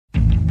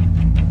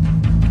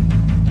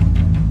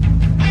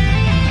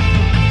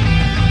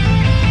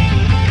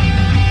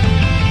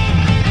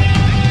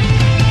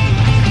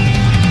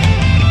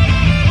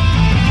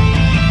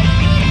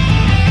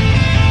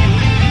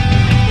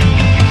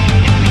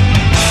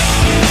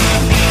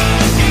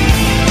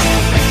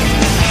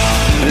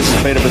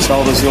Peter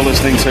Pastoldas. You're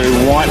listening to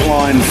White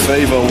Line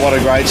Fever. What a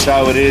great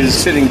show it is.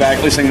 Sitting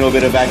back, listening to a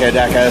bit of Bacco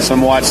Dacco,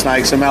 some White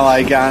Snake, some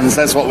LA Guns.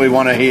 That's what we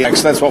want to hear.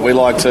 That's what we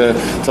like to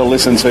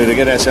listen to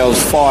get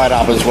ourselves fired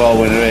up as well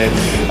when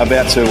we're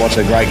about to watch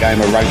a great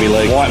game of rugby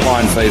league. White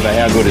Line Fever,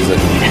 how good is it?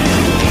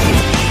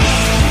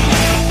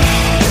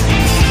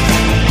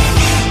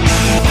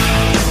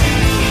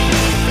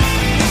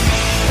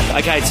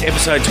 Okay, it's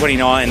episode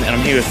 29 and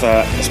I'm here with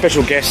a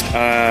special guest,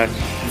 a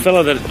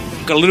fella that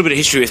got a little bit of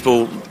history with,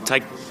 but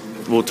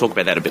we'll talk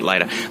about that a bit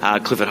later.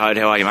 Clifford, Hoad,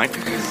 how are you, mate?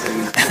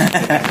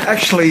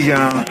 Actually,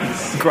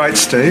 great,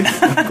 Steve.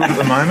 I'm good at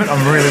the moment.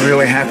 I'm really,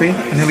 really happy.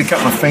 I nearly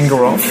cut my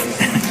finger off.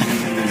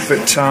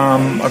 But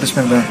I just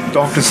been to the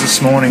doctors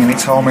this morning and he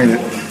told me that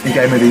he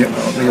gave me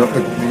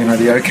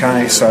the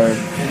okay. So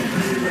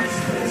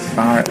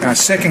a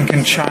second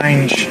can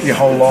change your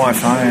whole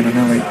life, and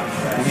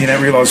you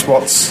don't realise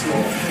what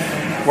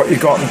you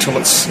got until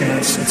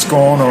it's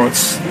gone, or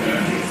it's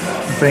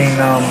been,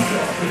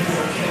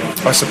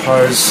 I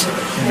suppose,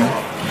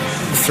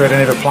 the threat of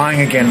never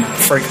playing again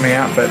freaked me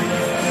out. But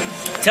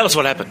tell us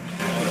what happened.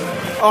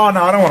 Oh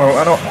no, I don't want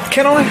to.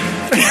 Can I?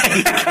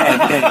 You can.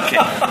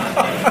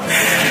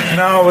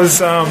 No, I was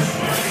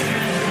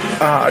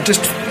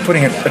just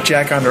putting a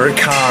jack under a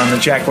car, and the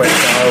jack let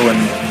go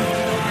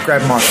and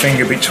grabbed my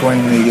finger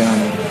between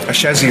a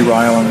chassis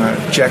rail and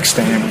the jack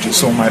stand, which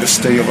is all made of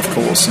steel, of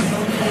course.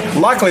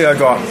 And luckily, I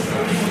got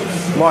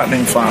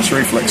lightning fast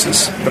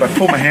reflexes, but I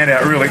pulled my hand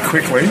out really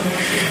quickly,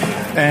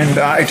 and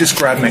it just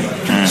grabbed me,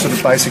 sort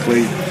of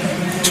basically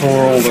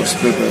tore all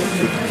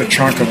the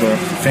trunk of the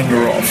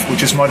finger off,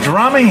 which is my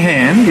drumming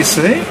hand, you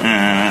see.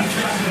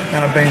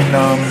 And I've been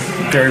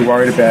very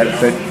worried about it,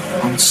 but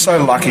I'm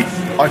so lucky.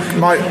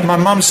 My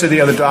mum said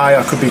the other day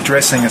I could be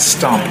dressing a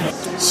stump,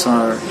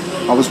 so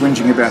I was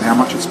whinging about how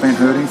much it's been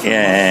hurting for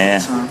me.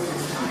 So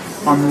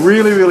I'm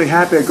really, really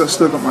happy I've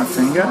still got my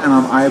finger and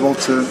I'm able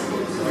to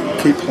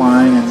keep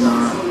playing, and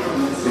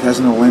it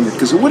hasn't all ended,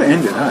 because it would have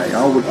ended, hey?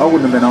 I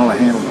wouldn't have been able to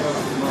handle it.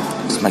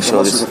 Just make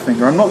sure this...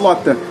 finger. I'm not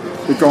like the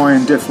guy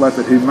in Def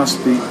Leppard who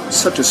must be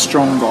such a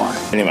strong guy.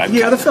 Anyway,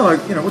 yeah, the fellow,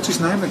 what's his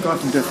name? The guy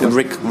from Def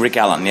Leppard. Rick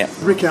Allen, yeah.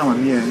 Rick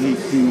Allen, yeah.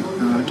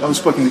 I was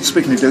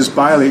speaking to Des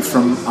Bailey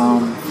from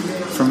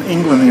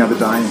England the other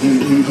day,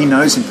 and he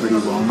knows him pretty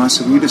well. And I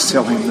said, "Will you just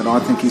tell him that I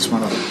think he's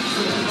one of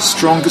the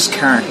strongest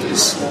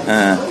characters."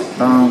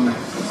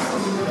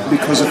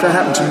 Because if that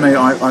happened to me,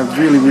 I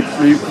really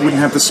wouldn't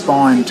have the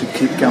spine to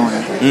keep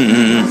going.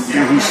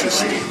 He's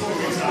just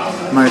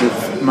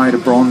made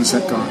of bronze,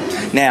 that guy.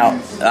 Now,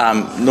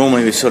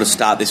 normally we sort of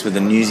start this with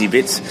the newsy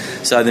bits.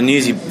 So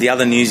the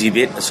other newsy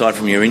bit, aside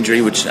from your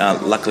injury, which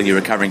luckily you're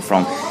recovering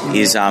from,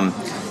 is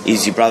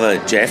your brother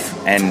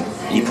Jeff, and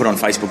you put on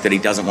Facebook that he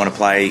doesn't want to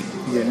play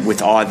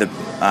with either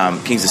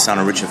Kings of Sun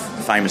or Richard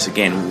Famous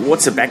again.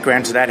 What's the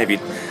background to that? Have you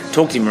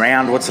talked him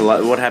around?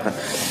 What happened?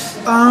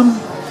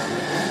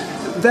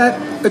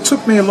 That it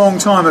took me a long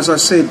time, as I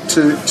said,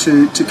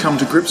 to come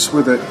to grips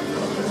with it.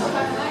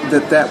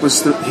 That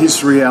was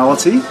his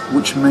reality,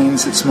 which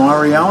means it's my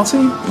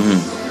reality.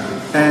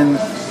 And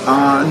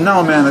no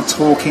amount of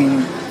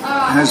talking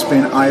has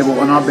been able,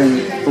 and I've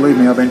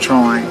been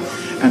trying,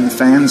 and the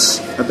fans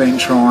have been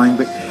trying,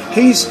 but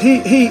he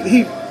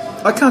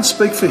I can't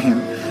speak for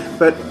him,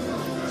 but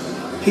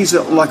he's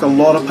like a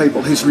lot of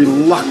people, he's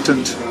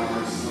reluctant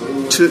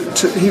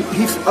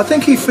I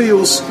think he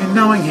feels, in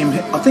knowing him,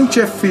 I think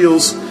Jeff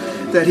feels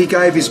that he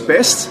gave his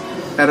best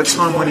at a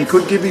time when he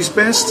could give his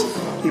best.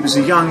 He was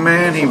a young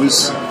man, he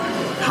was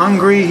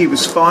hungry, he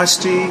was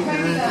feisty,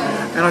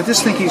 and I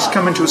just think he's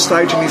coming to a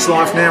stage in his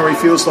life now where he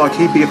feels like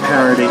he'd be a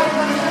parody,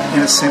 in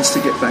a sense, to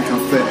get back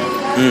up there.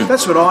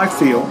 That's what I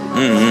feel.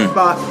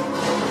 But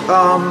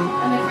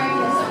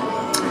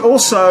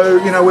also,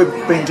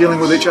 we've been dealing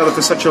with each other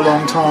for such a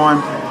long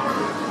time.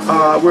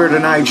 We're at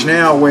an age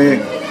now where,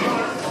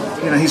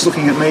 he's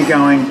looking at me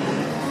going,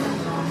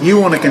 you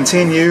want to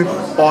continue,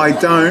 I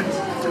don't.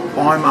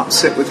 I'm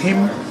upset with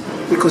him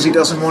because he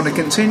doesn't want to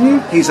continue.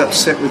 He's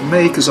upset with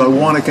me because I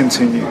want to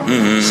continue.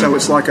 So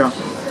it's like a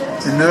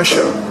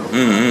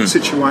inertia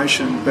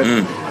situation. But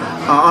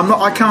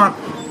I can't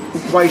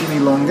wait any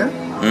longer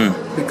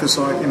because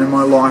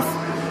my life,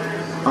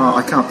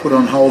 I can't put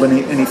on hold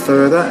any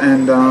further.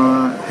 And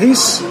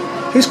he's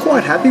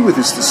quite happy with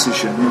this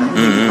decision.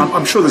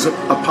 I'm sure there's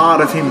a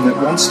part of him that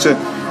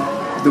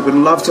would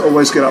love to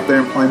always get up there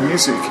and play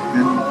music,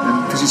 and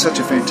because he's such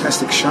a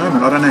fantastic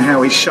showman. I don't know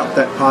how he shut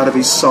that part of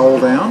his soul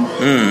down,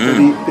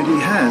 but he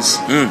has.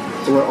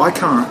 Well, I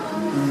can't.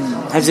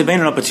 Has there been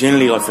an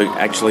opportunity, for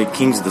actually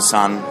Kings of the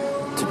Sun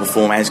to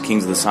perform as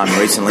Kings of the Sun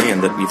recently,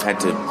 and that you've had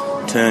to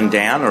turn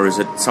down, or is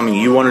it something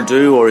you want to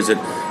do, or is that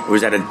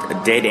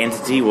a dead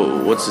entity?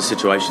 What's the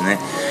situation there?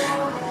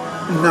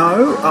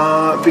 No,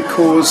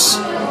 because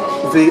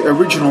the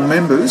original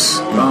members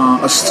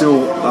are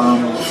still.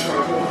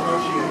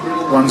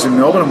 One's in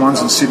Melbourne and one's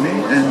in Sydney,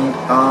 and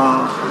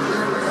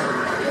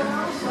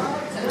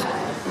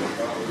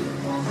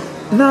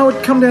No,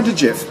 it'd come down to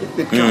Jeff.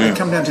 It'd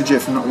come down to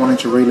Jeff and not wanting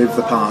to relive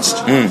the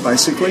past,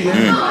 basically.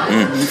 Yeah.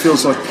 And he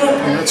feels like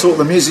it's all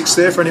the music's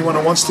there for anyone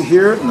who wants to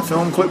hear it, and the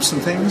film clips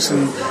and things,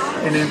 and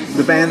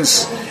the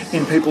band's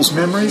in people's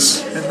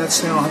memories, and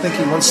that's how I think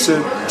he wants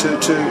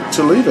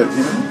to leave it.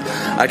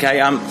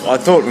 Okay. I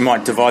thought we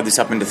might divide this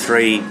up into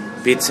 3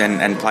 bits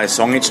and play a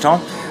song each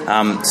time.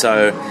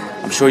 So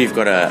I'm sure you've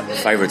got a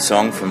favourite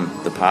song from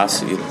the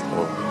past, or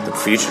the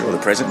future, or the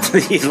present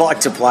that you'd like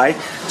to play.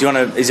 Do you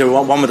want to? Is there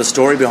one with a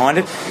story behind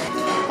it?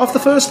 Off the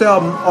first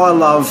album, I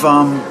love.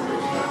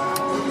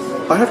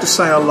 I have to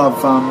say, I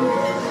love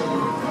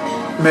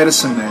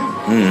 "Medicine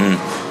Man,"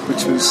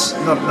 which was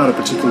not a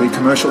particularly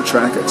commercial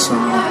track. It's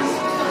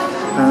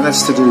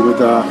that's to do with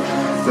the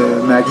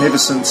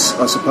magnificence,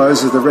 I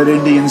suppose, of the Red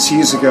Indians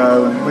years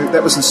ago, and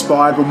that was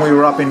inspired when we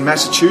were up in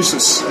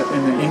Massachusetts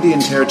in the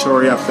Indian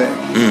Territory up there,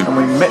 and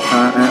we met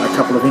a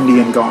couple of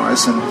Indian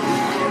guys, and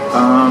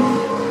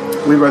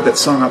we wrote that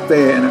song up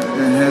there, and it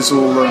has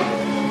all the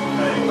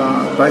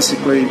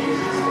basically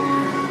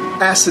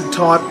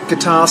acid-type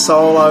guitar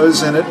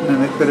solos in it,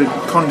 but it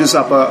conjures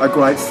up a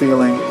great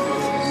feeling,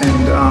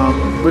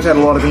 and we've had a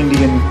lot of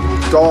Indian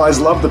guys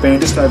love the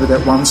band just over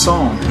that one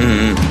song.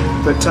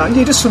 But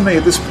just for me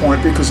at this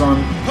point, because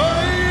I'm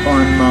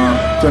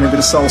doing a bit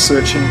of soul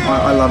searching,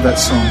 I love that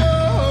song.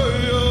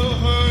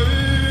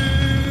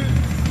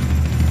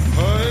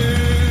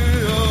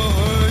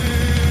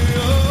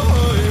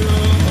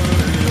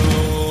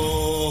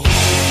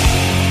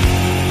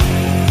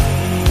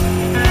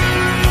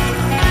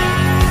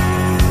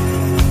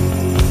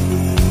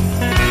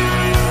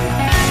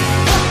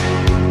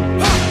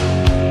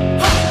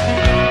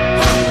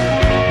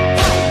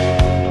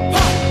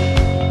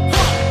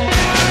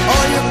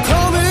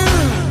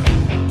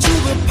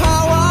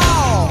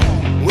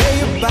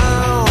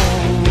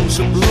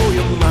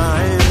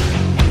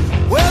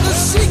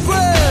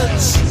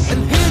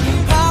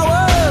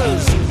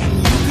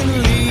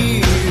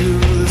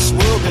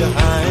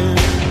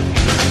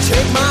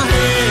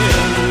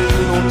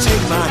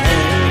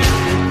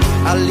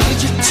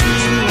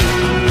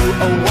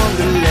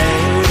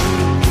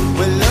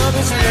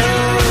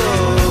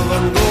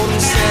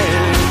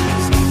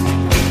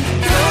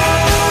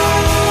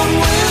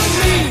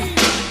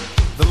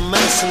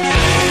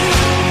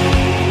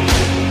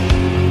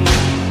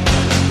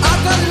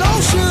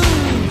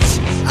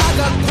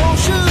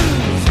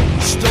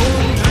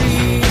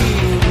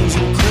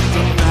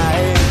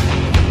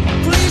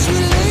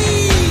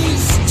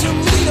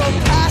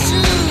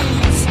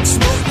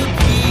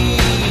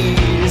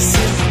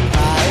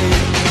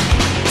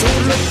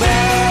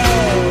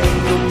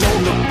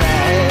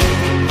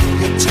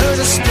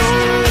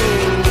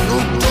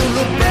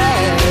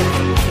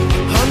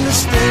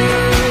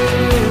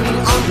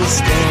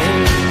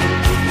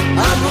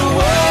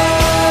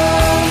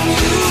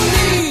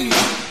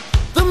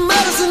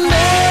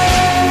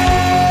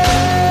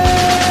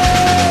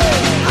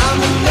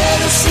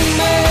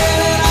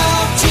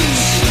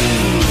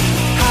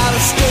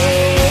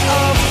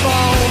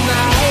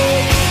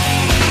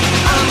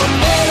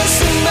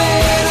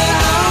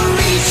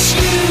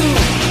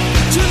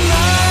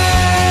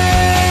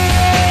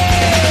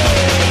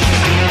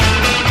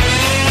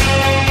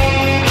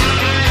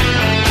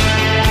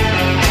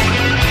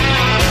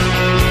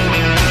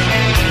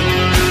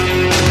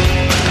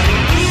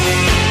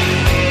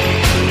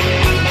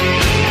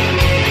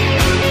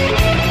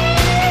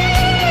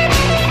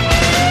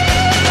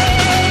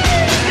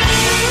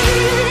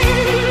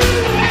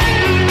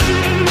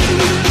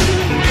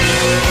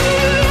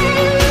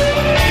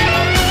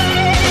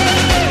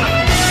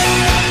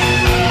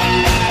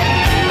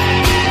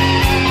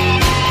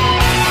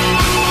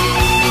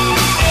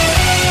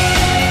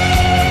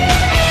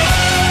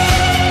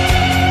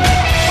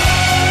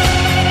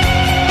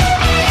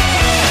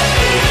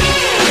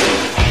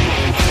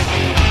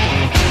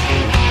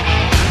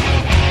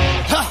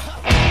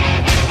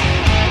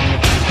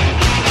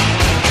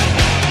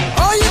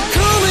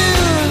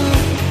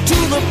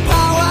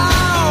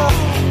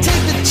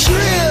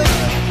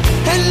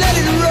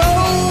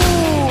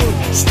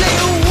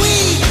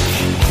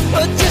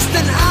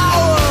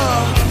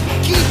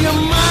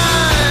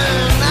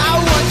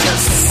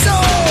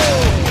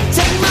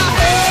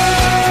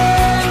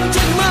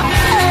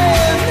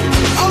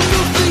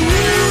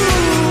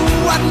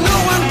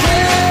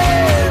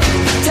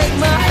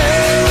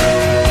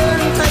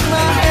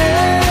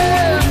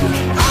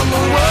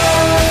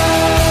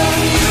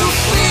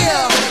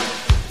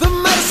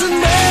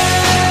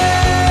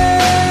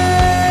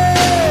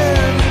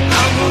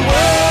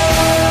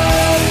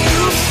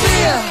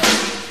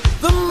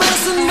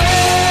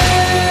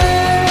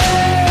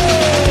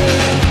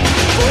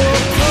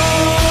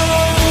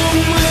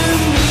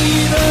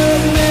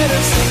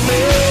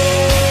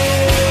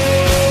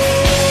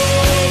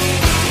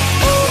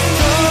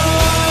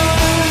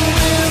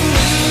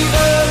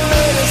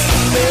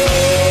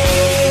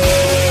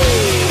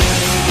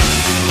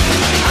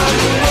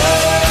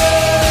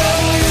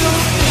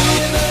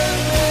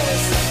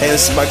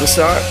 This is Michael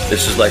Starr.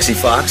 This is Lexi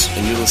Fox.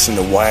 And you listen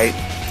to White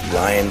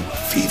Lion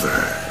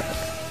Fever.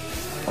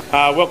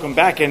 Welcome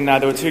back, and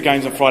there were 2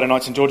 games on Friday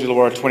night. St George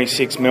Illawarra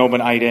 26,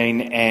 Melbourne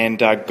 18, and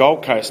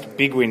Gold Coast,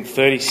 big win,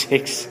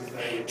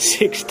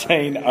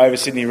 36-16 over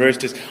Sydney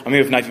Roosters. I'm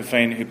here with Nathan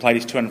Fien, who played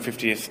his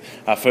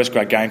 250th first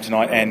grade game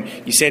tonight, and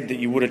you said that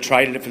you would have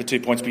traded it for the 2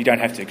 points, but you don't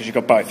have to, because you've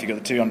got both. You've got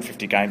the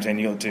 250 games and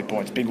you've got the 2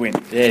 points. Big win.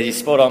 Yeah, you're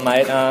spot on,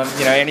 mate.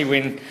 Any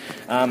win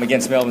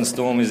against Melbourne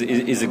Storm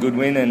is a good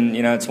win, and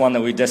it's one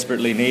that we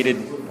desperately needed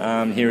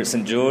here at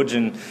St George,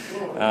 and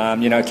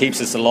it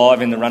keeps us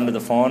alive in the run to the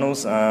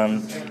finals.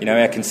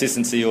 Our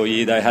consistency all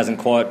year, though, hasn't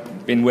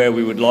quite been where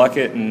we would like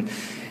it, and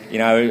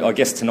I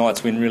guess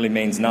tonight's win really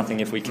means nothing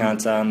if we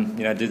can't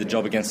do the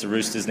job against the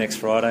Roosters next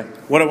Friday.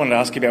 What I wanted to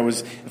ask you about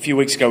was, a few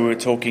weeks ago we were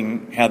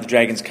talking how the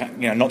Dragons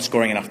not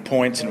scoring enough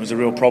points, and it was a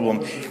real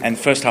problem, and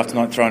first half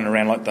tonight thrown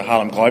around like the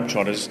Harlem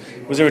Globetrotters.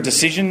 Was there a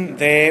decision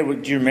there?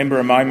 Do you remember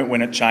a moment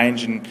when it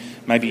changed and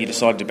maybe you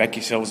decided to back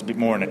yourselves a bit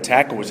more in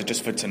attack, or was it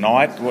just for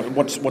tonight?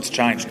 What's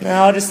changed?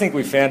 No, I just think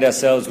we found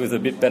ourselves with a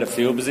bit better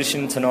field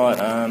position tonight.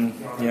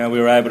 We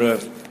were able to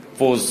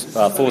force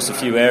a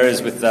few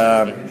errors with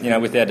our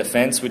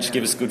defence, which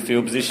give us good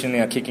field position.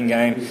 Our kicking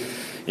game,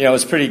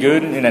 was pretty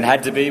good, and it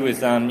had to be with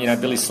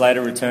Billy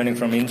Slater returning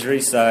from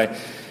injury. So,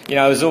 it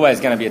was always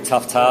going to be a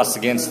tough task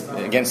against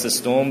the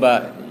Storm,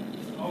 but.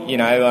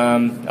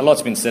 A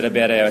lot's been said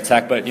about our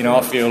attack, but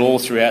I feel all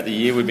throughout the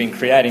year we've been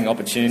creating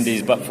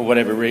opportunities, but for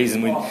whatever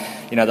reason,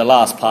 the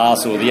last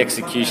pass or the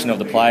execution of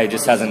the play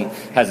just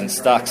hasn't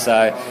stuck.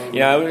 So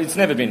it's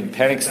never been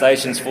panic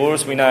stations for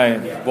us. We know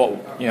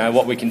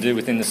what we can do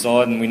within the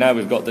side, and we know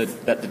we've got the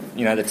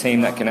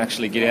team that can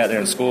actually get out there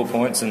and score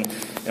points. And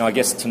I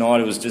guess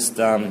tonight it was just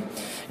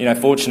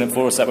fortunate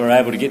for us that we were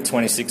able to get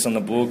 26 on the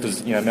board,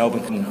 because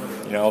Melbourne can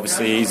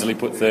obviously easily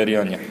put 30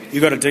 on you.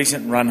 You got a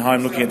decent run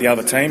home looking at the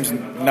other teams.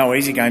 No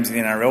easy games in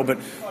the NRL, but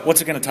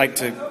what's it going to take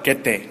to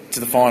get there to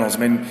the finals? I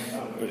mean,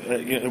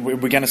 we're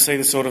going to see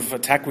the sort of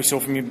attack we saw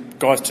from you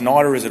guys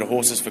tonight, or is it a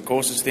horses for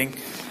courses thing?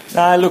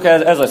 No, look,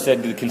 as I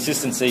said, the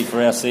consistency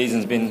for our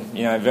season's been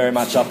very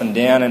much up and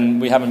down,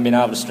 and we haven't been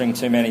able to string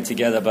too many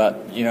together.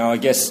 But I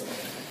guess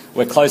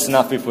we're close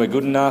enough if we're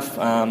good enough.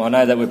 I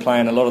know that we're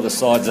playing a lot of the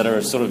sides that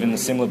are sort of in a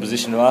similar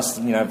position to us,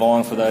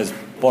 vying for those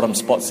bottom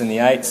spots in the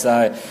 8.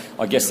 So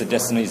I guess the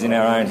destiny's in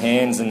our own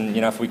hands, and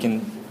if we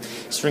can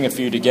string a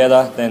few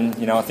together, then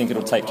I think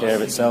it'll take care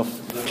of itself.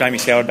 Jamie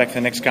Howard back for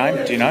the next game,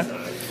 do you know?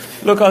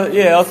 Look,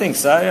 I think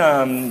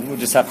so. We'll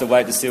just have to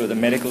wait to see what the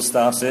medical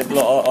staff said.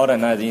 Look, I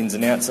don't know the ins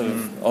and outs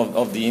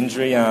of the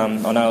injury.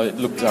 I know it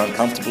looked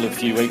uncomfortable a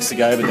few weeks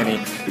ago, but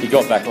then he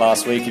got back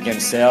last week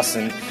against South,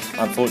 and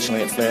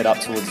unfortunately it flared up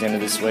towards the end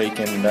of this week.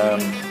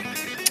 And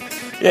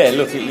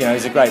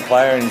he's a great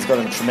player, and he's got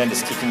a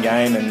tremendous kicking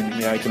game, and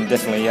he can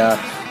definitely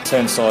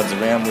turn sides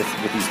around with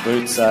his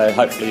boots. So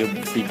hopefully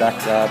he'll be back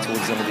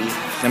towards the end of the year.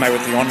 Now, mate,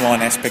 with the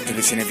online aspect of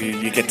this interview,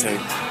 you get to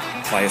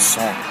play a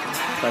song.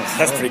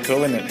 That's pretty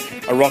cool, isn't it?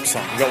 A rock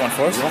song. You got one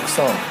for us? Rock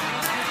song.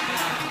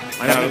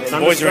 I know. The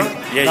boys are in.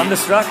 Yeah,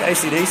 Thunderstruck,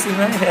 AC/DC,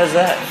 mate. How's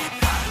that?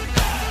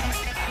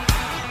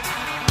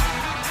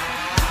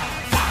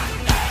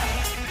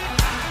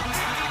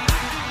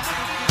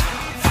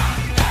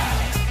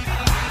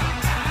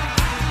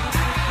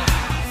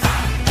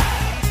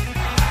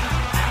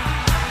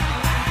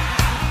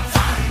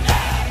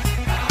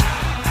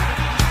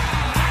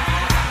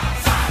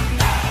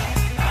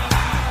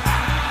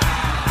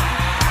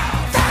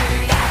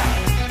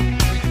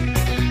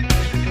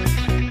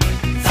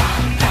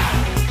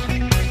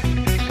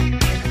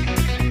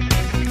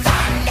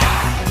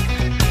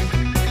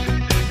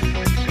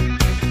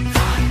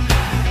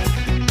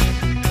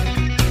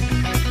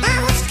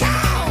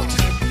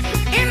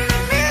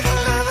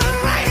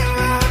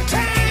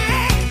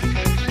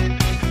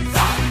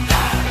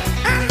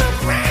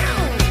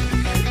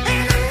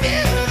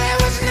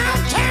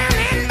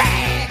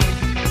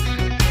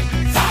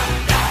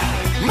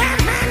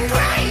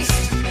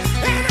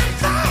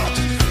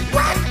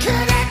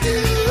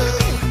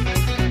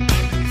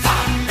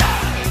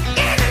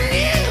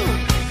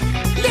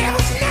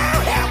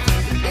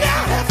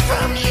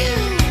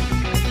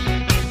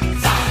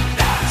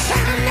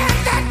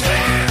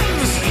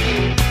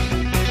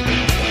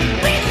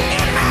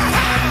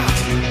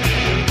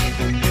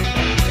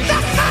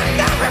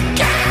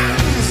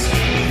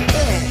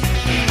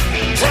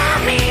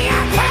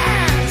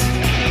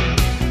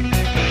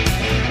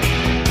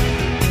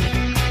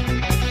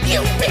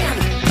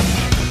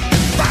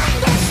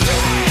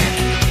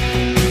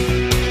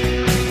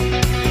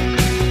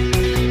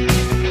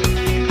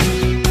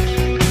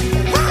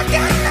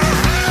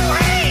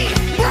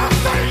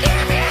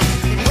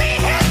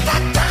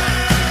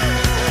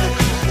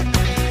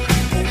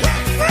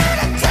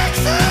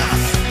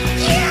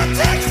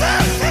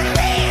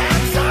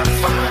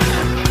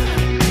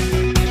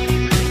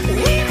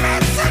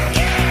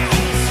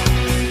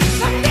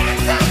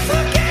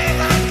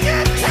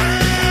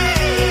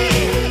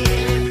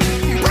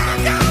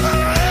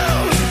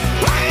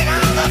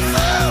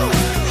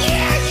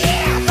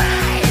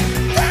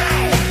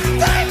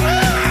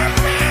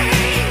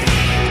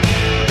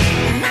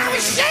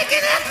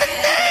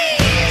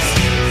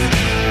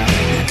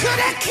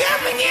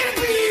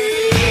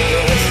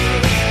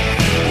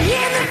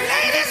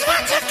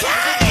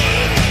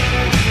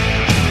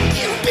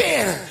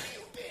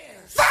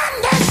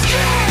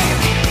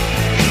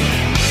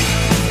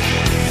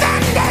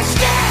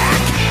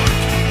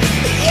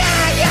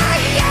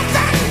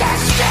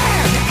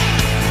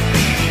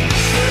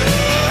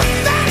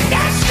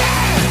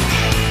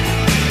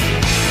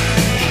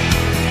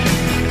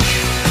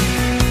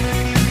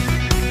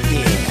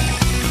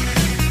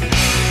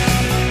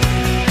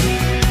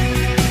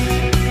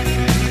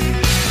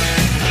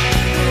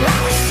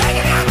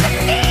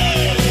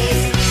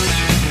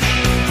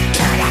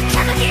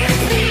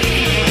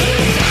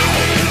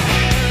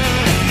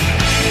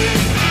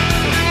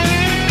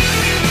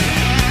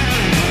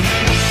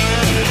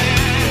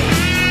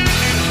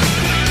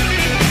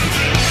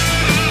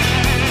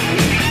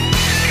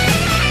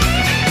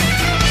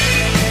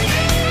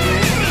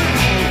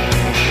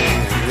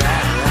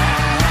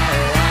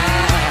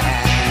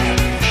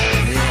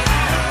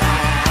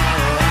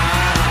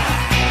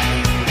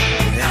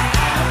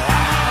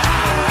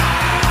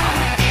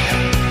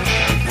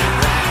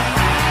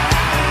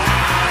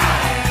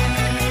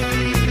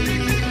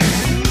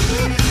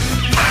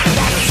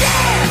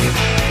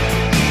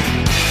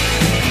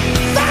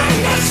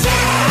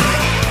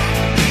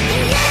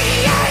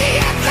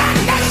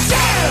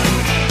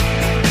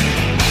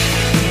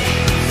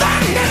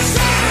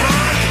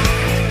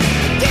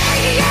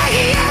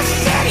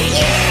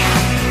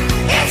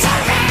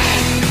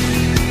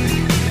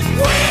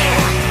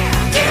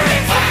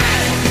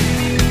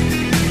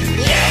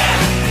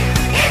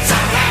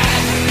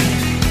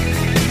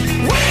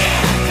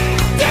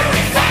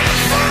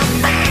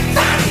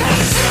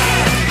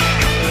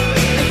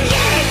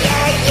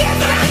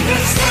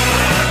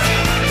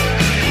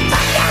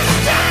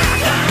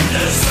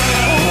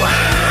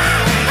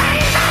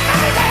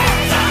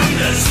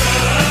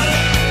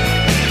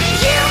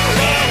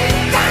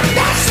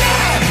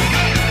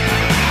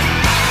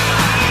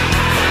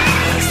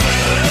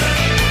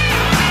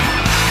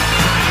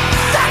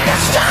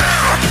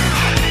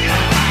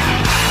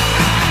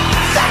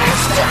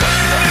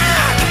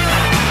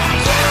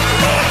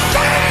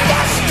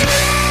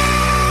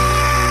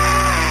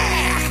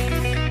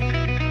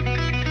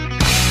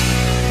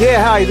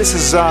 Yeah, hey, this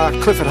is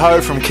Clifford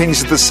Hoad from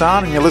Kings of the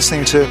Sun, and you're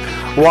listening to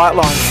White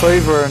Line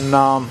Fever, and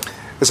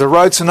there's a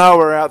road to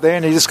nowhere out there,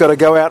 and you just got to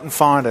go out and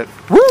find it.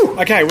 Woo!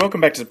 Okay, welcome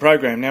back to the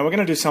program. Now, we're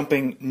going to do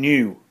something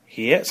new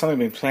here, something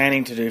we've been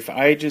planning to do for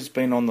ages,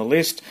 been on the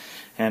list,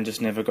 and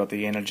just never got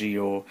the energy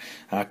or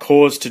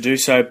cause to do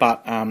so,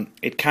 but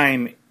it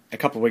came a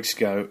couple of weeks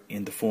ago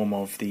in the form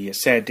of the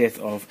sad death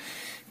of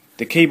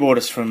the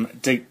keyboardist from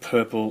Deep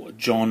Purple,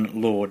 John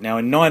Lord. Now,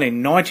 in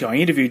 1990, I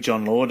interviewed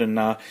John Lord, and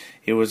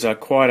it was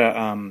quite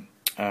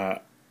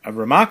a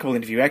remarkable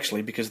interview,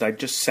 actually, because they'd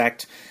just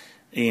sacked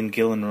Ian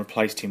Gillan and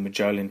replaced him with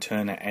Joe Lynn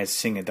Turner as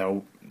singer.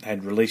 They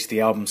had released the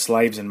album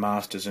Slaves and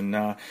Masters,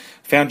 and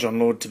found John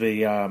Lord to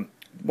be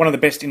one of the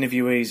best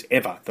interviewees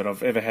ever that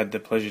I've ever had the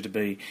pleasure to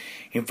be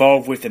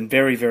involved with, and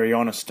very, very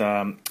honest.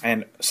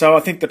 And so I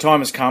think the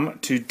time has come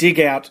to dig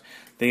out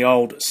the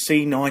old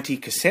C90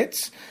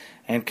 cassettes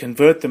and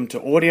convert them to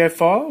audio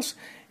files,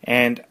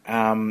 and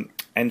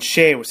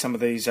share with some of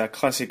these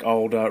classic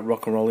old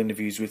rock and roll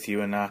interviews with you.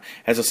 And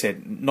as I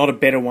said, not a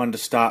better one to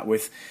start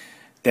with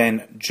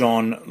than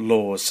John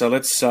Lord. So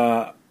let's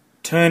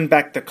turn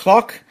back the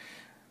clock.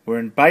 We're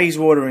in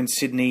Bayswater in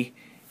Sydney.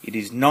 It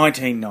is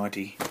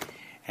 1990,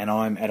 and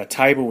I'm at a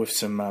table with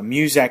some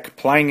Muzak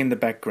playing in the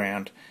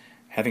background,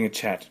 having a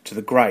chat to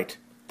the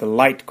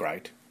late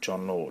great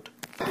John Lord.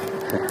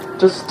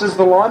 Does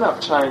the lineup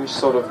change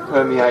sort of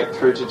permeate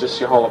through to just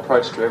your whole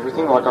approach to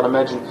everything? Like, I'd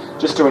imagine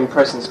just doing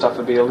press and stuff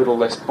would be a little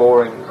less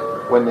boring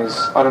when there's,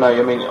 I don't know,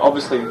 I mean,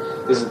 obviously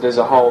there's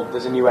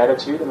a new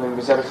attitude. I mean,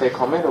 was that a fair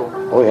comment? Or?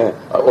 Oh, yeah.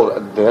 Well,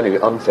 the only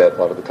unfair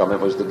part of the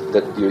comment was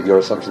that your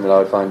assumption that I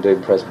would find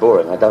doing press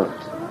boring. I don't.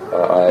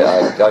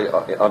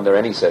 I under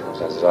any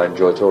circumstances, I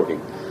enjoy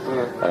talking.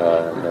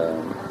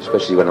 Yeah.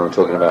 Especially when I'm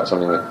talking about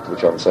something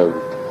which I'm so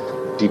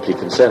deeply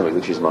concerned with,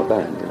 which is my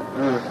band. You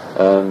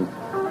know?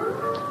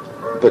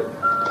 But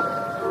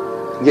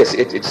yes,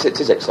 it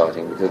is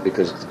exciting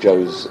because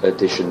Joe's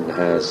addition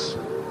has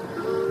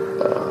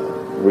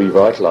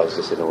revitalised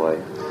us in a way.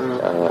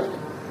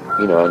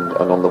 You know,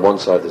 and on the one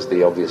side there's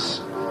the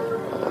obvious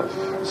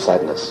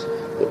sadness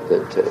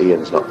that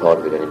Ian's not part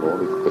of it anymore,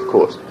 of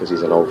course, because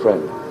he's an old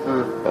friend.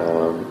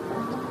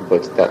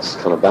 But that's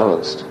kind of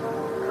balanced,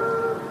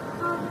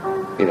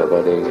 you know,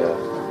 by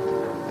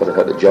the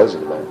fact that Joe's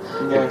in the band.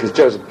 Yeah. Because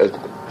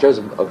Joe's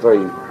a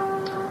very...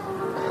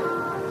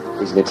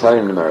 He's an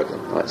Italian-American,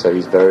 right? So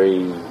he's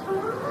very...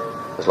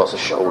 There's lots of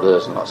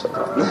shoulders and lots of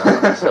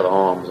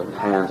arms and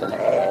hands and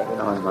hair, you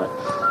know, and like...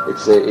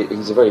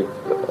 he's a very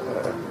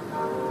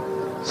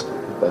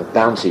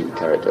bouncy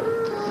character,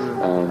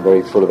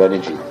 very full of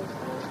energy,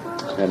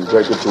 and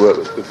very good to work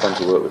with, good fun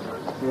to work with.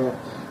 Yeah.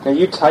 Now,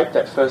 you taped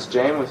that first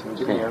jam with him,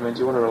 didn't you? I mean, do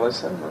you want to release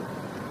that? Or?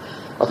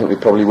 I think we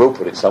probably will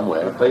put it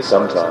somewhere,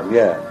 sometime,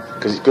 yeah,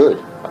 because it's good.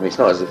 I mean, it's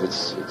not as if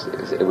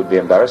it would be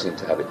embarrassing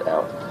to have it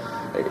out.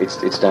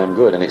 It's damn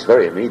good, and it's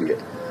very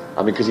immediate.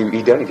 I mean, because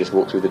he'd only just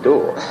walked through the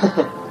door.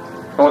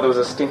 Oh, there was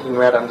a stinking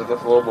rat under the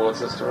floorboards,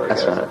 the story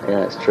goes. That's right,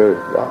 yeah, it's true.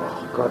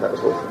 Oh, God, that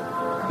was awful.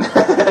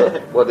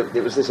 Well,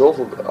 it was this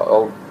awful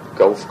old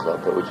golf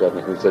club, which I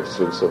think was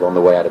sort of on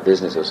the way out of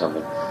business or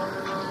something.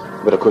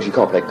 But of course, you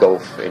can't play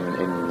golf in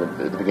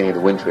the beginning of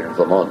the winter in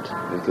Vermont,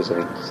 because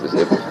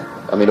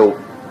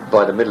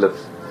by the middle of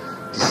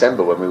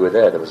December when we were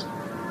there was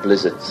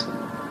blizzards,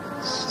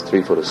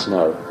 3 foot of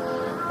snow.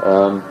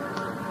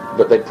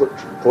 But they put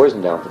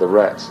poison down for the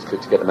rats to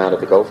get them out of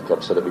the golf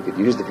club so that we could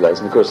use the place.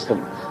 And of course, 2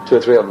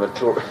 or 3 of them had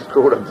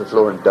crawled onto the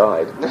floor and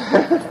died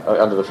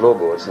under the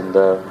floorboards. And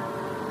that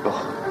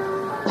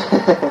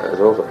was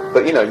awful.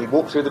 But you know, he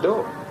walked through the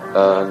door.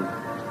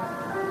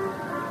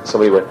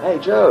 Somebody went, "Hey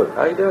Joe,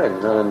 how you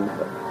doing?" And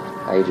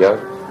 "Hey Joe,"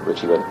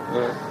 Richie went,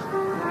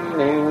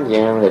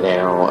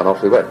 and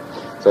off we went.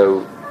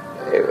 So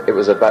it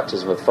was a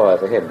baptism of fire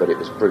for him, but it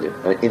was brilliant.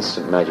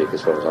 Instant magic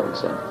as far as I'm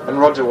concerned. And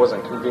Roger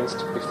wasn't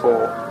convinced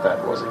before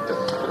that, was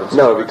he?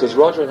 No, because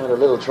Roger had a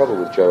little trouble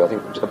with Joe, I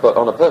think, but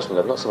on a personal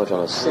level, not so much on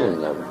a singing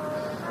level.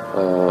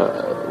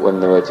 When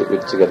they were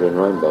together in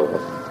Rainbow,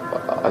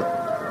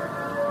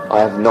 I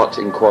have not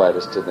inquired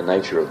as to the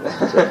nature of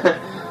that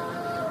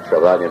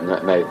trouble. I mean,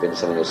 that may have been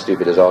something as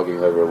stupid as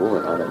arguing over a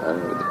woman.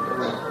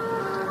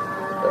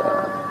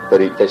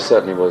 But there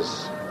certainly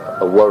was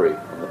a worry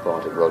on the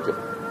part of Roger.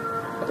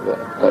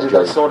 Did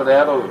they sort it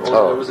out,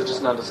 or was it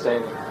just an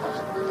understanding?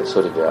 They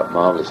sorted it out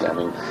marvellously. I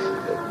mean,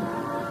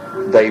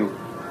 they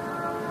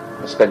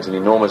spent an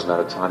enormous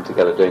amount of time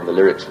together doing the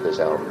lyrics for this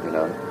album, you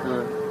know,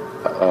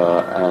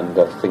 and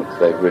I think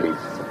they really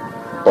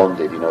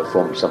bonded, you know,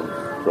 formed some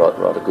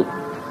rather good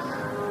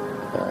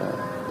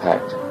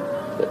pact.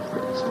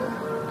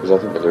 Because I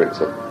think the lyrics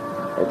are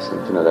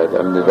excellent, you know.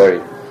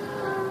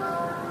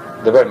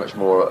 They're very much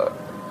more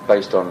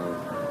based on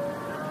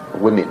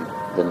women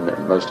than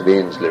most of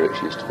Ian's lyrics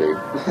used to be.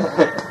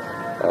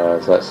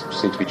 So that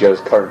seems to be Joe's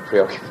current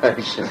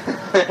preoccupation.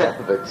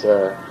 But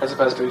as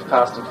opposed to his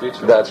past and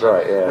future. That's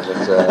right, yeah.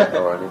 But,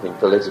 or anything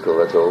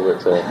political at all.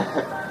 But,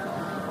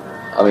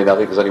 I mean, I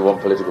think there's only one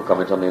political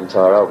comment on the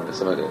entire album.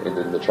 It's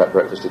in the track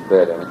 "Breakfast in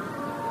Bed." I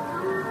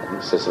mean,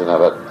 says something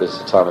about there's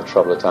a time of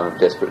trouble, a time of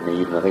desperate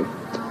need, and I think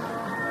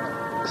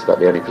it's about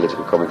the only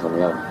political comment on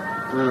the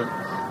album.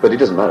 But it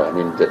doesn't matter. I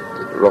mean,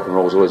 rock and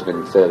roll's always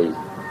been fairly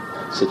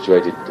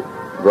situated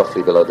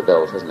roughly below the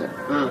belt, hasn't it?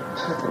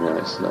 You know,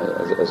 it's,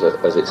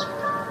 as its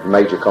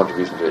major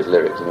contribution to its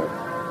lyrics, you know.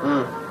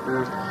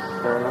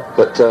 Fair enough.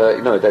 But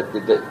you know,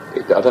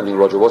 I don't think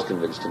Roger was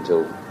convinced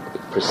until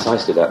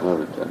precisely that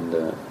moment, and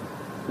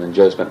then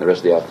Joe spent the rest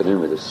of the afternoon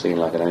with us, singing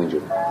like an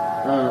angel.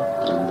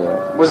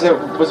 And, was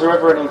there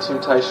ever any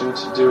temptation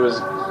to do as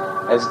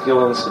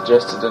Gillan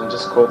suggested and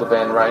just call the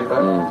band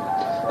Rainbow?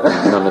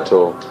 None at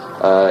all.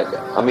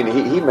 I mean,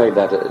 he made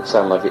that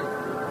sound like it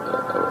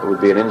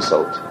would be an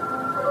insult,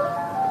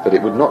 but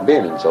it would not be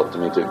an insult to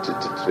me to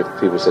if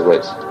people said,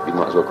 well, you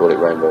might as well call it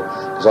Rainbow,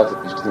 because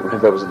I used to think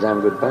Rainbow was a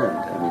damn good band.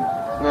 I mean,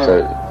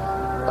 so,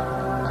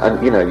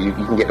 and you know, you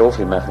can get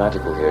awfully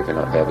mathematical here if you're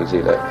not careful,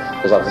 see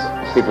that,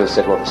 because people have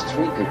said, well, there's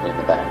 3 people in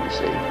the band, you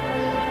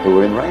see, who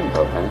were in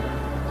Rainbow, man.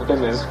 But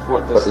then there's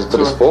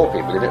there's 4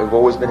 people in it who've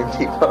always been in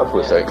Deep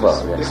Purple, so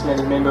class. This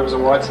many members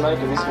of Whitesnake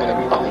and this many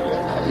members.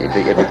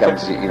 It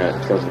becomes, you know, it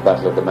becomes the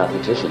battle of the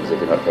mathematicians if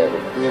you're not careful.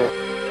 Yeah.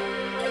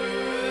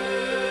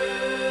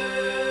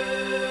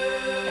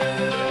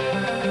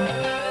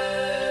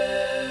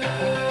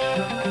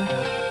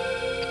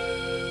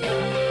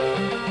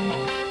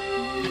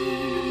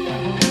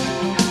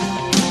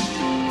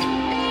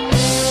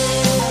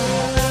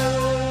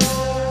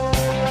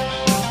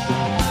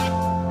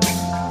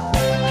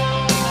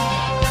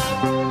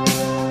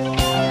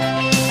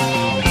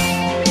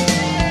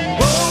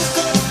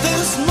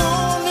 This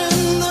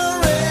morning, the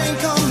rain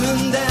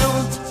coming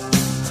down,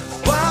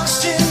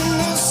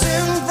 washing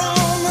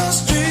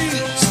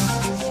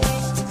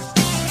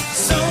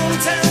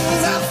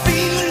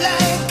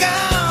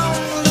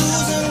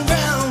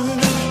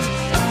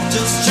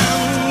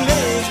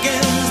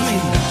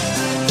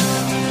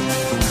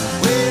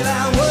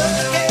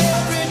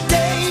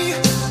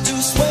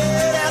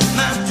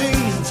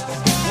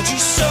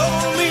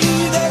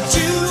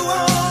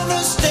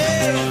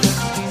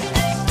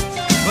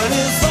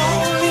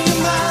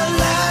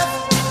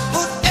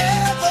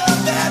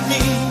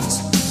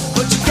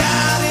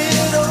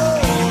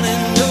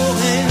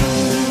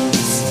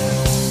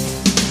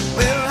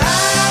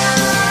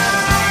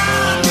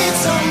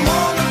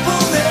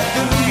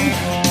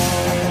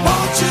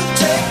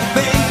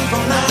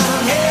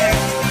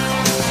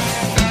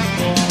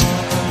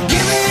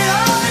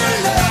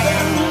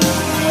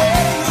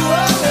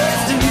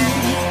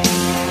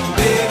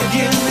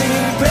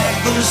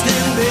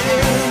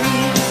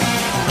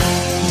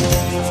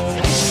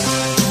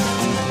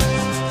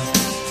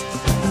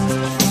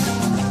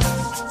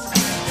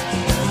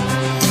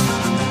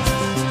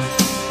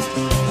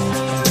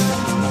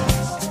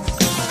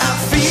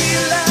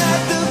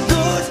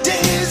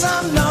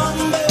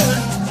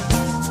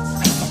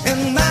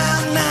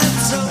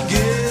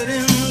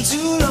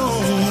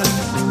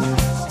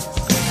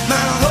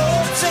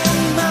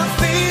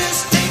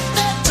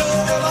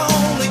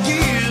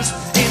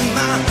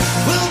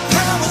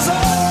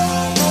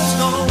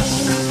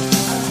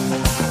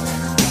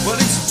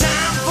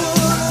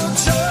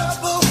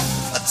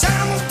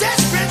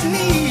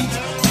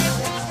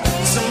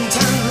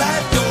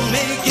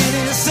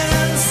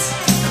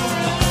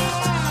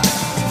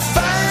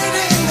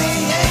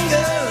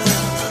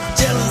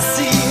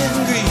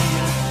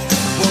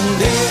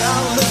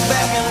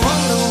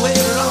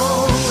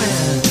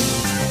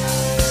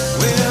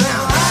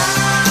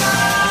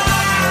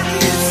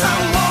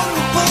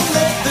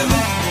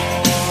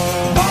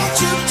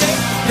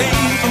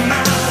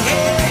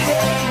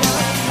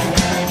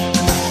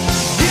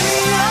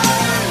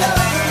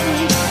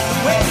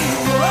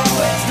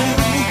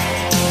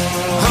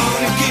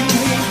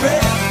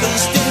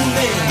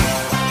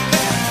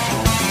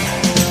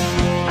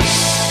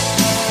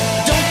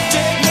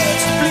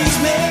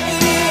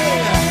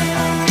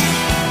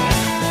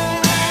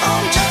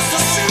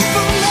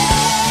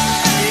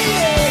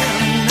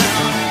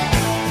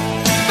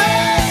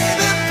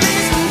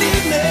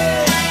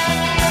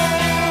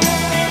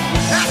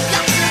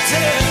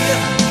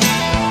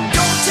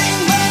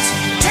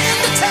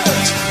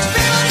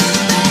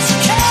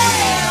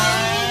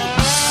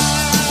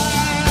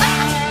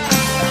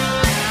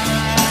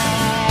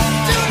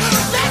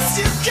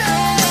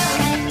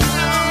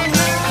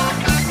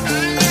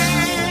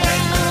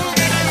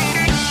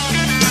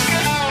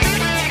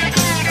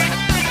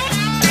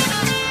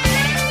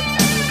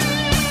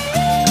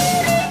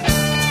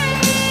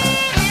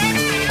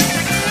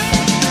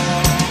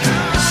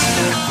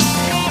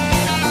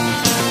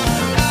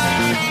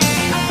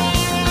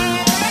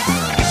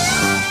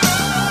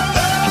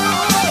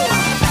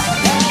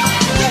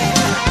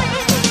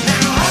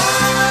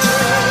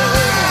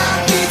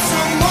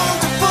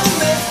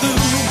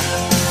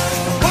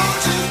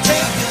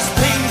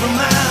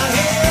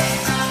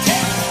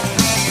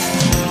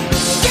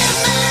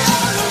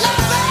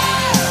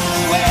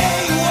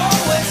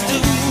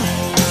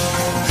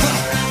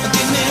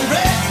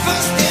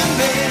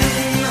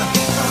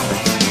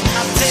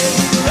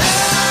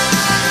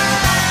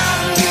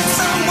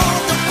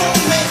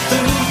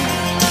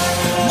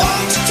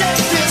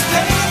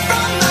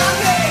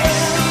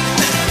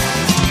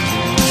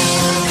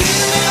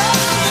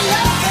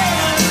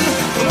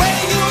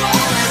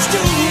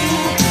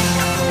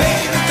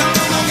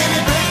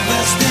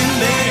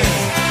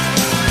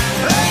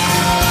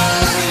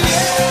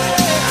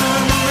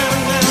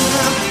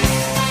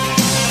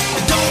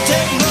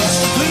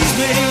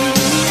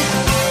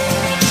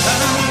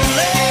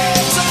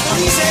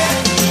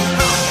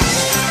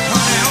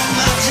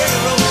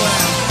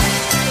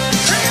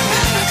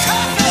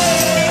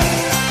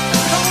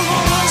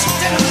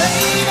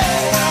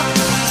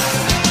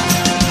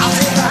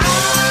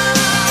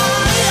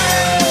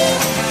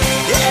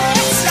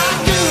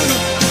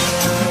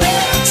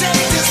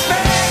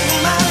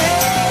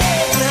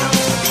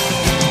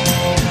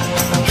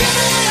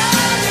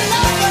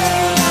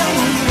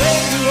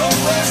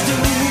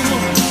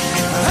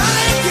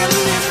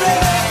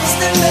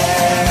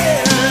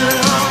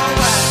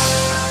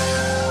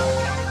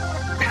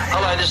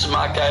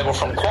Mark Gable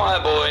from Choir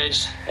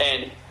Boys,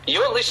 and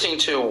you're listening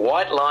to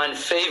White Line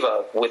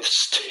Fever with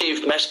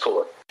Steve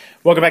Mascourt.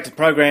 Welcome back to the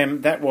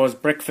program. That was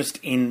Breakfast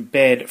in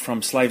Bed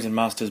from Slaves and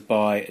Masters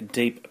by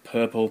Deep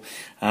Purple.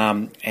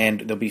 And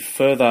there'll be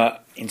further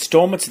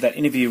instalments of that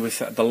interview with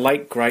the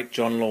late, great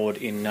John Lord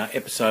in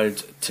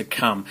episodes to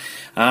come.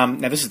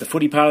 Now, this is the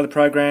footy part of the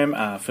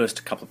program. First,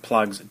 a couple of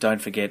plugs.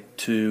 Don't forget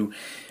to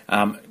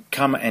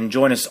come and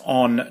join us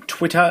on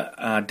Twitter,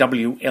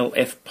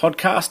 WLF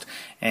Podcast,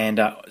 and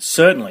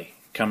certainly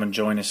come and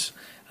join us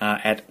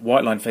at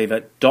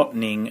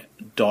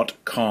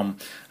whitelinefever.ning.com.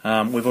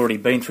 We've already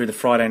been through the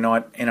Friday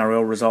night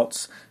NRL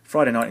results.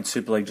 Friday night in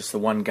Super League, just the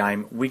one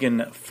game.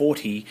 Wigan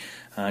 40,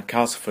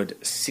 Castleford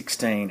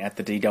 16 at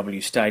the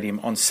DW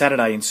Stadium. On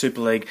Saturday in Super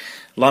League,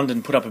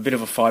 London put up a bit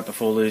of a fight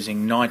before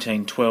losing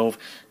 19-12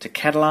 to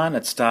Catalan.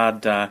 It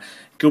starred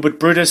Gilbert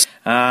Brutus.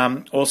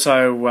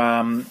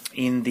 Also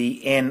in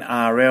the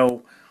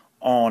NRL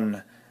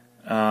on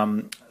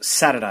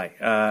Saturday,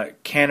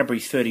 Canterbury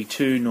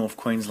 32, North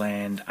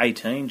Queensland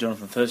 18.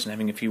 Jonathan Thurston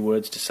having a few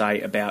words to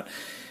say about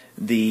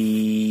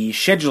the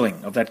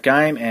scheduling of that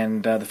game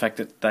and the fact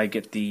that they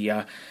get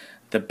the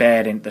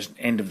bad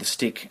end of the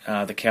stick,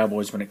 the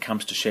Cowboys, when it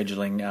comes to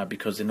scheduling,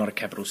 because they're not a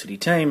capital city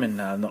team and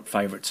not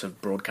favourites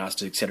of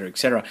broadcasters, etc.,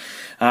 etc.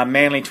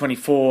 Manly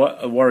 24,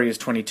 Warriors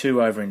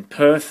 22 over in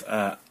Perth.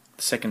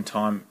 Second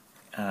time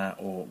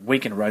or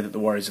week in a row that the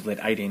Warriors have led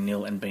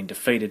 18-0 and been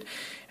defeated.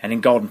 And in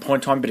Golden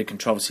Point time, bit of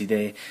controversy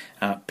there.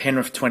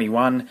 Penrith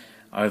 21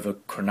 over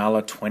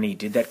Cronulla 20.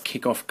 Did that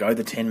kick-off go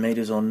the 10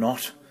 metres or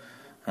not?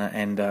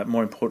 And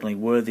more importantly,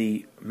 were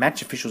the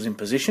match officials in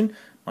position?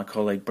 My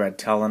colleague Brad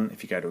Talon,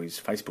 if you go to his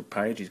Facebook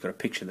page, he's got a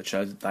picture that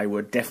shows that they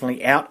were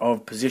definitely out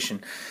of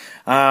position.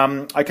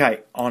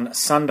 Okay, on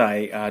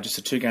Sunday, just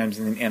the two games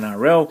in the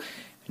NRL,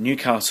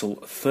 Newcastle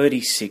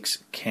 36,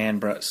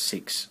 Canberra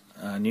 6.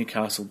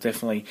 Newcastle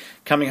definitely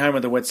coming home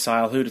with a wet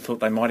sail. Who'd have thought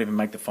they might even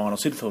make the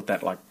finals? Who'd have thought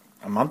that like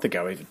a month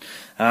ago even?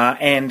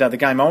 And the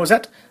game I was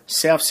at,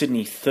 South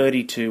Sydney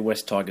 32,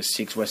 West Tigers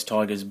 6. West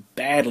Tigers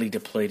badly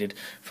depleted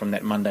from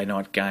that Monday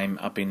night game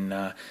up in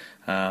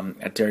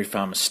at Dairy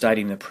Farmers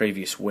Stadium the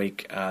previous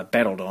week.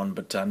 Battled on,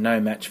 but no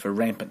match for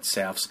rampant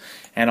Souths.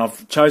 And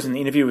I've chosen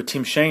the interview with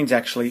Tim Sheens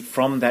actually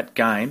from that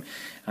game,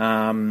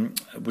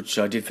 which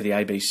I did for the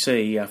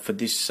ABC for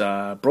this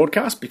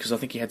broadcast, because I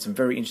think he had some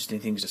very interesting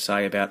things to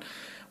say about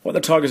what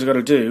the Tigers have got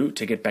to do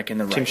to get back in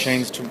the race. Tim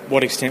Sheens, to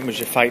what extent was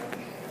your fate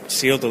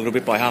sealed a little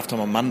bit by halftime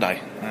on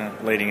Monday,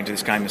 leading into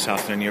this game this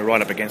afternoon? You were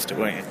right up against it,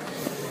 weren't you?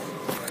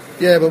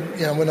 Yeah, but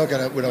we're not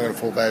going to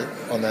fall back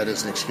on that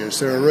as an excuse.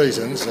 There are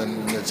reasons,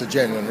 and it's a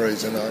genuine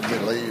reason.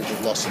 Admittedly,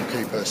 we've lost some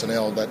key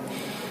personnel, but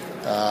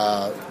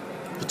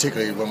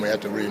particularly when we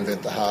had to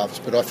reinvent the halves.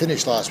 But I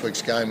finished last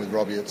week's game with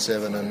Robbie at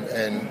 7 and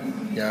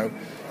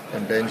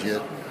Benji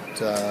at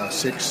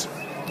 6,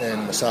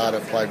 and Masada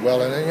played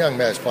well, and young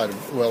Maz played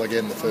well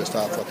again in the first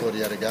half. I thought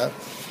he had a go.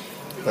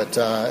 But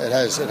it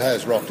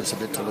has rocked us a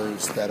bit to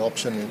lose that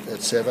option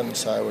at 7,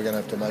 so we're going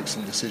to have to make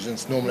some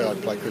decisions. Normally I'd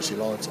play Chrissy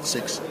Lawrence at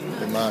 6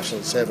 with Marshall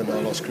at 7, and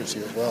I lost Chrissy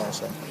as well,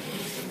 so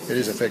it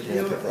is affecting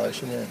our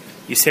preparation, yeah.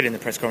 You said in the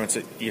press conference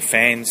that your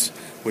fans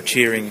were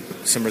cheering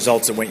some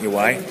results that went your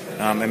way,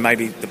 and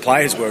maybe the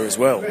players were as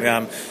well.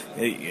 Now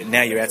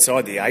you're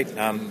outside the 8.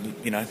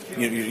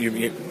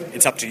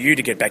 It's up to you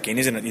to get back in,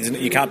 isn't it?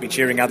 You can't be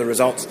cheering other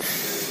results.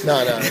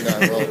 No.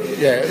 Well,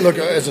 yeah. Look,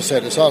 as I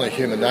said, it's only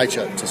human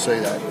nature to see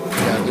that.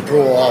 The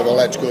draw. Well,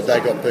 that's good. They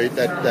got beat.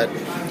 That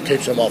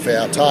keeps them off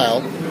our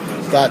tail.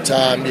 But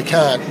you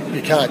can't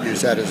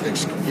use that as an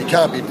excuse. You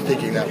can't be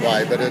thinking that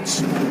way. But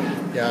it's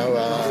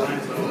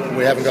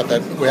we haven't got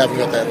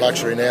that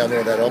luxury now,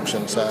 nor that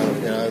option. So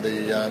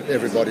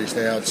everybody's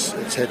now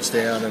it's heads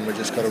down, and we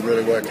just got to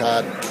really work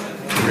hard to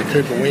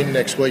recoup a win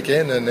next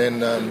weekend, and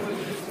then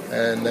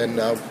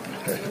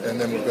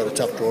we've got a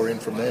tough draw in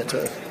from there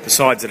too. The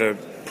sides that are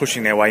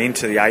pushing their way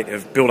into the 8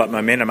 have built up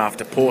momentum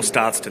after poor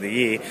starts to the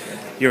year.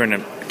 You're in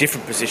a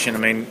different position. I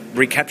mean,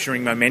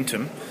 recapturing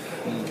momentum.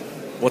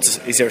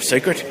 Is there a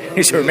secret?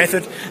 Is there a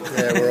method?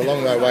 Yeah, we're a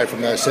long way away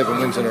from those 7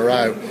 wins in a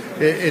row.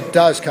 It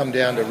does come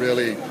down to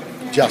really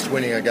just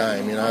winning a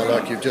game.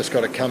 Like you've just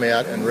got to come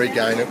out and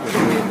regain it with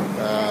a win.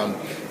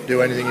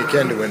 Do anything you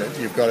can to win it.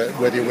 You've got to,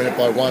 whether you win it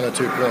by 1 or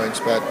 2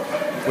 points, but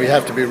we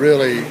have to be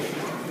really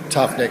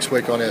tough next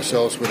week on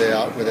ourselves with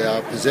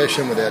our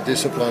possession, with our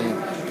discipline,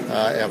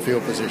 our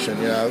field position.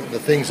 The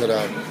things that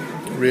are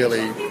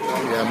really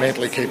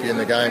mentally keep you in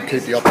the game,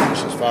 keep the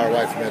opposition as far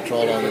away from our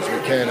try line as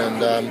we can,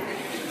 and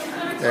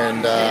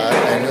earn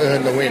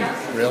the win.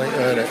 Really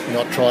earn it,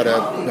 not try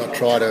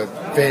to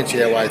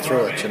fancy our way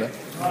through it.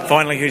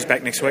 Finally, who's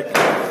back next week?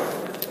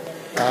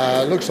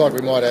 Looks like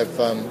we might have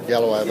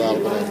Galloway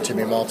available and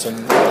Timmy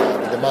Moulton.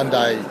 The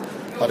Monday,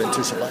 I'd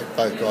anticipate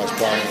both guys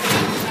playing.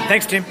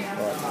 Thanks, Tim. All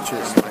right,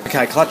 cheers.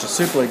 Okay, clutch of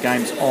Super League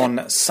games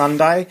on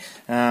Sunday.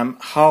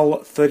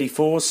 Hull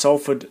 34,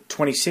 Salford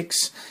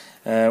 26,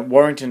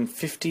 Warrington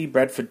 50,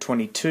 Bradford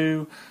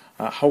 22,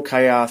 Hull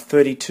KR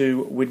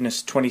 32,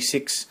 Widnes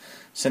 26,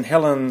 St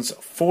Helens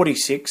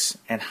 46,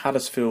 and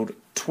Huddersfield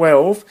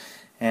 12.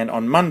 And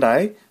on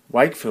Monday,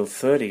 Wakefield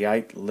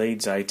 38,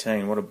 Leeds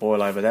 18. What a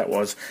boil-over that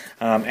was.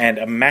 And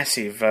a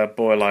massive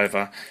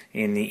boil-over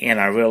in the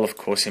NRL, of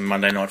course, in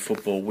Monday Night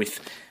Football with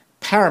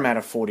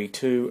Parramatta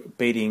 42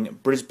 beating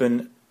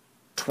Brisbane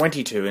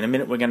 22. In a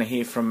minute, we're going to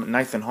hear from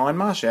Nathan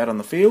Hindmarsh out on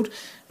the field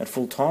at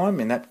full time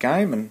in that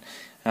game.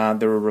 And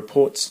there are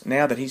reports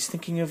now that he's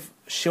thinking of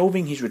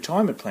shelving his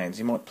retirement plans.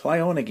 He might play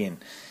on again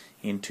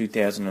in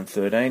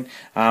 2013.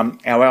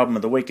 Our album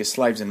of the week is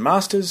Slaves and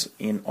Masters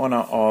in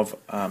honour of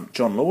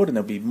John Lord, and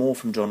there'll be more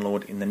from John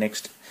Lord in the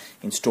next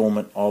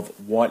instalment of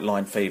White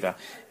Line Fever.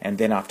 And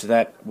then after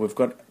that, we've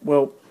got,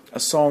 well, a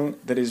song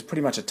that is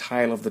pretty much a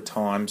tale of the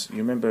times. You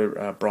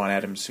remember Bryan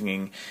Adams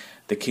singing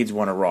The Kids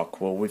Wanna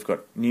Rock? Well, we've got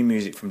new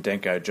music from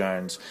Denko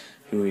Jones,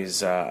 who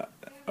is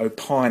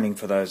pining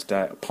for those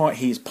days.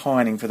 He is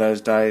pining for those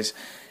days,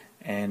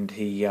 and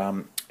he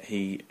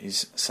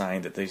is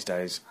saying that these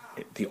days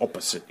the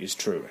opposite is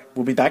true.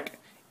 We'll be back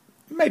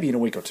maybe in a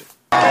week or two.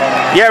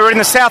 Yeah, we're in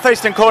the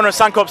southeastern corner of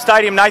Suncorp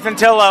Stadium. Nathan,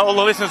 tell all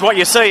the listeners what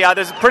you see.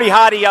 There's pretty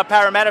hardy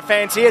Parramatta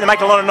fans here. They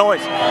make a lot of noise.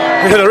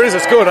 Yeah, there is.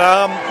 It's good.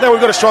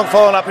 We've got a strong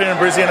following up here in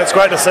Brisbane. It's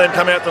great to see them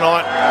come out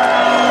tonight.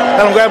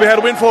 And I'm glad we had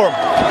a win for them.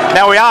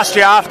 Now, we asked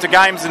you after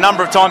games a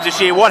number of times this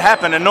year what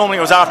happened, and normally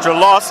it was after a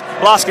loss.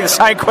 We'll ask you the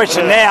same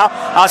question now.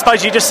 I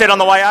suppose you just said on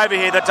the way over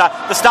here that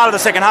the start of the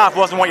second half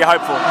wasn't what you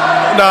hoped for.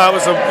 No,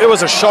 it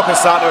was a shocking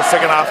start to the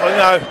second half. You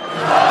know,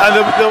 and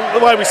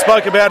the way we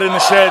spoke about it in the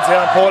sheds,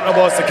 how important it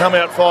was to come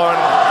out firing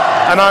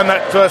and own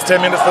that first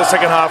 10 minutes of the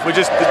second half. We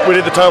did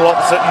the total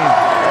opposite,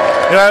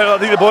 and I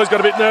think the boys got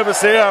a bit nervous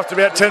there after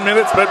about 10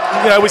 minutes, but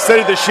we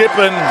steadied the ship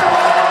and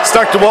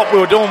stuck to what we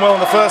were doing well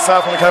in the first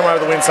half when we came over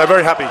the win, so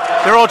very happy.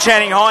 They're all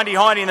chanting Hindy,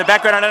 Hindy in the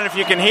background. I don't know if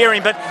you can hear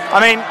him, but I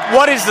mean,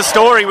 what is the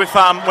story with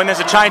when there's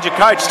a change of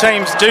coach?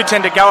 Teams do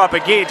tend to go up a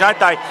gear, don't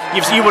they?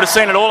 You would have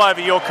seen it all over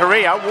your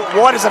career.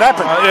 Why does it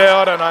happen?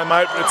 I don't know,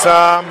 mate.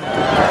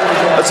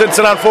 It's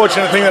an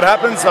unfortunate thing that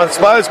happens, I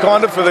suppose,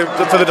 kind of for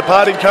the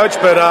departing coach,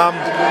 but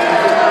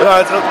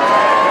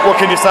what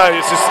can you say?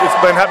 It's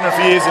been happening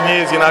for years and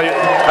years.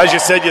 As you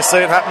said, you see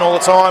it happen all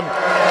the time.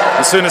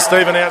 As soon as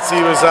Steve announced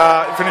he was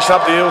finished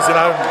up the Eels,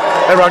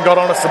 everyone got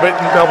on us a bit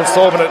in Melbourne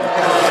Storm, and it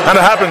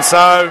happened.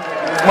 So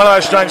one of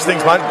those strange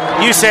things, mate.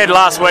 You said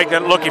last week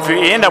that, look, if you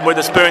end up with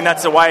a spoon,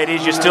 that's the way it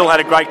is. You still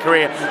had a great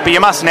career, but you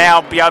must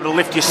now be able to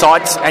lift your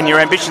sights and your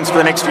ambitions for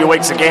the next few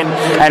weeks again,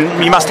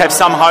 and you must have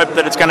some hope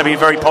that it's going to be a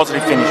very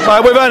positive finish.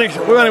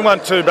 We've only won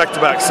 2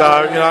 back-to-back,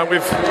 so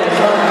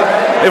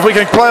if we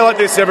can play like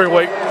this every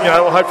week,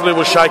 hopefully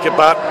we'll shake it.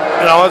 But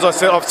as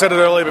I've said it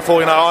earlier before,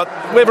 we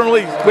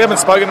haven't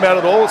spoken about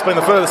it all. It's been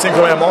the furthest thing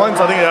from our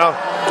minds. I think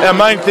our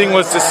main thing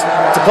was just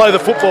to play the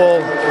football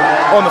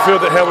on the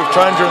field that how we've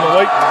trained during the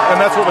week, and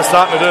that's what we're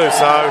starting to do.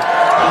 So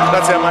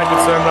that's our main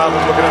concern, rather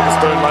than looking at the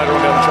spoon later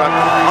on down the track.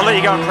 I'll let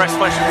you go and press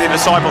flesh with your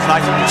disciples,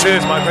 Nathan.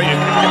 Cheers, mate. Thank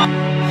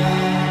you.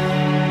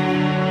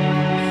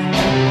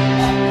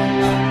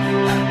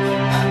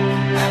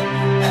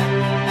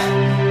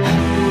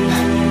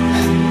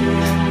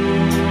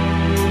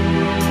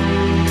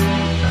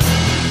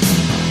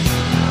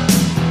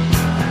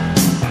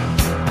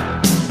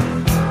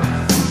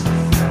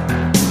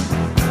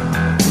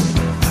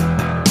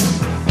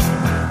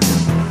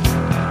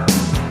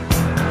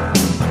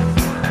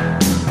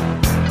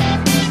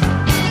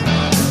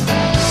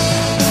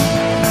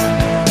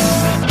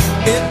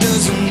 It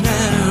doesn't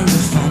matter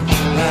if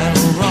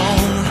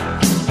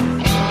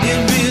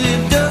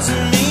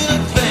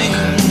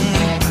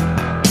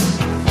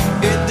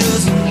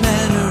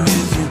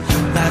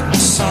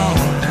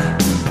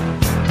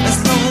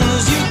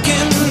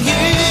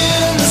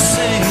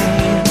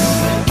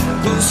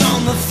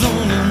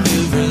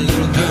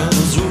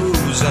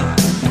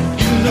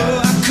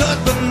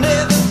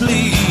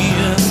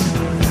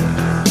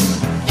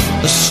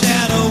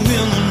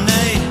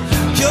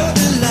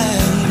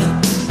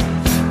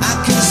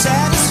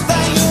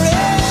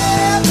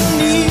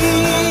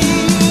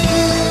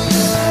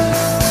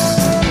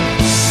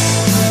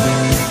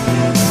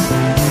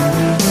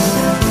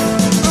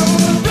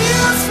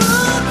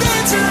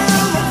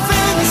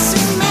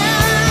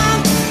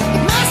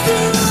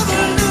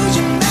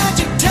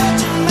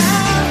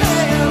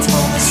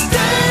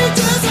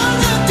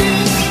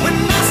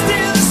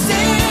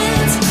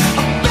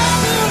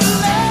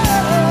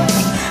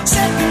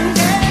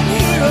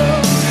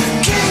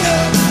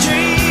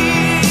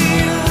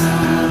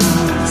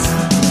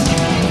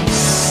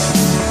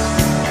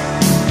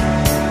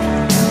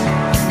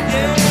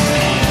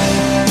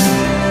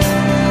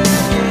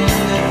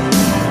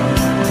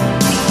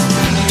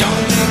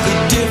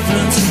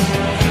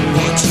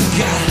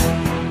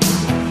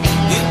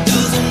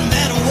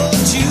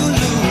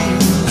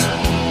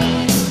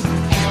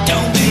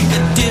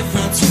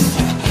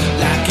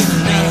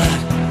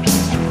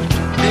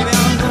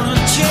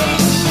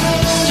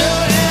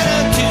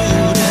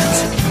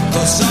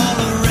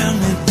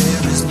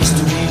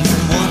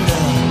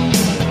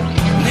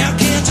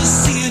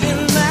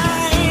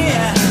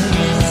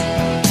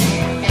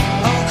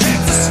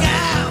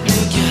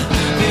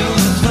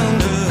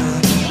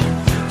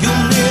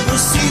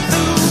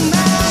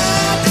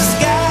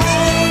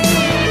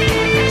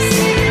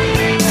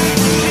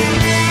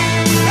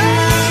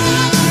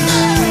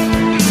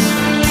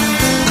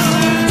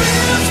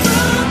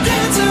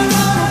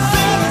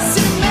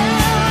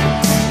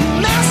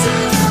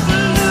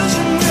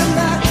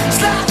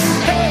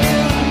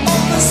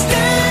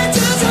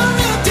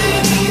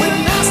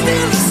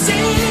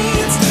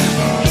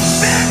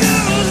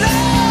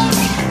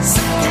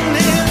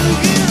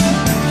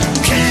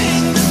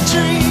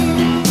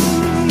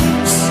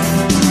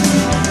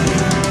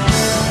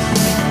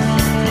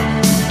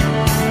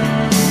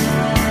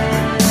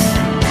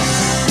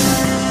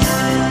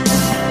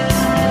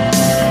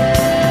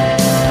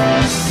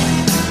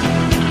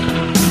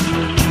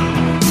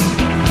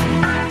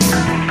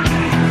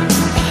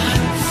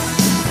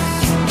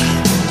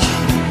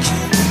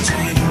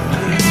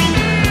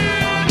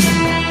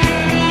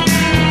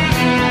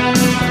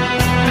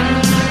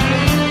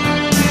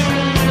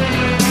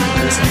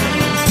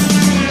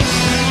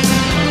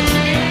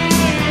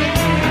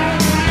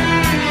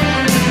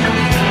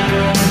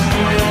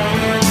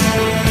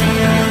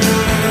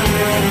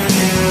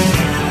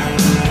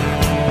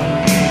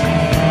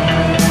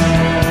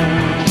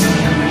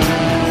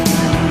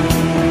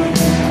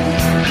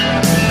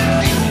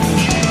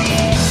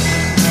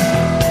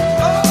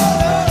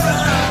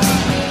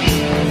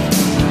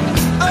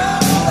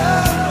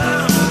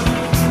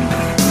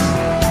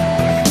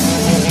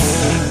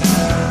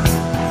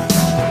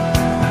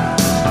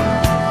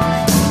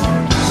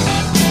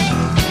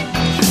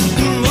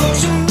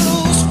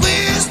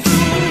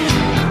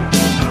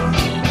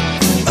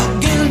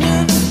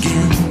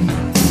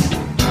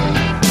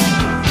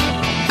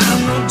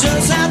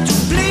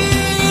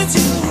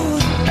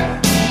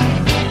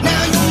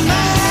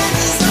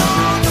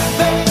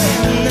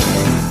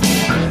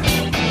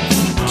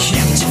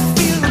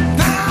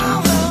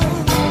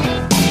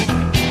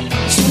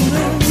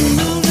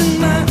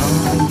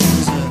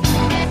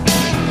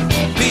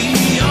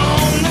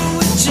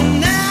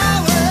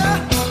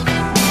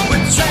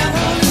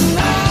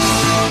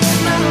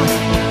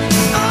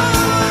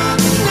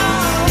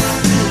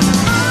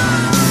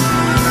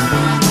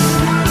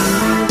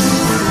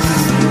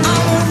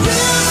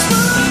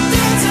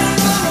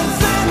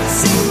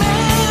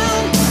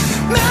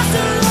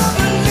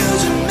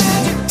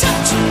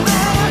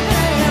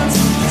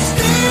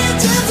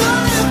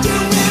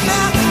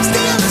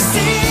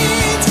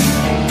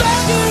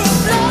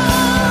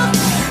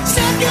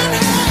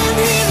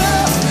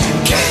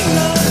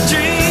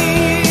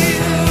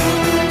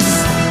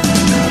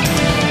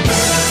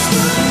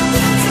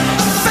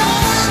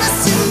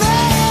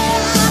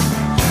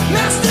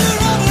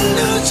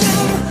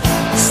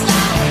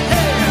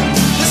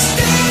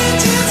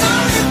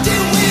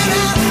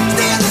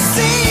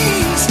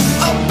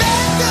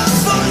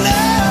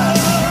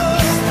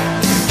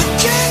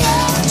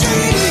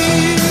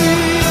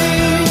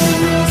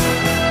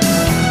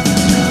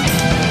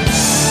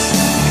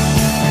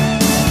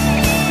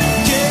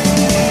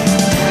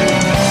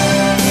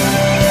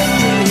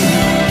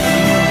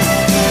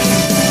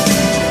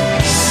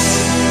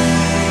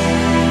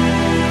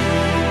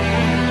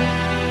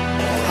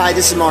Hi,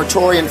 this is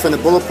Martorian from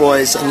the Bullet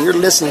Boys, and you're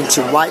listening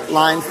to White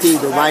Line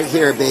Fever right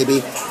here,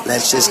 baby.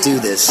 Let's just do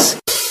this.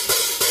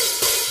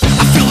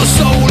 I feel the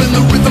soul and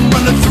the rhythm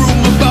running through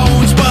my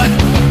bones, but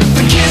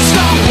the kids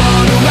don't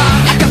wanna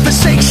rock. I got the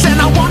shakes and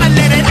I wanna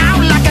let it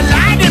out like a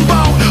lightning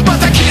bolt, but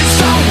the kids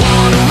don't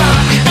wanna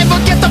rock. And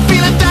forget the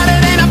feeling that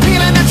it ain't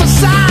appealing, it's a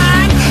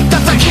sign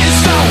that the kids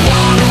don't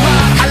wanna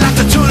rock. I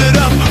like to tune it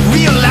up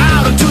real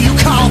loud until you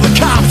call the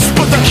cops,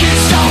 but the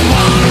kids don't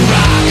wanna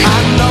rock. I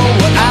know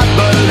what I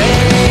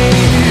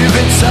believe,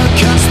 it's a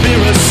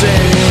conspiracy.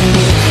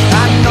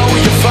 I know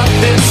you fucked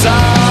this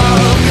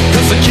up,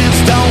 cause the kids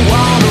don't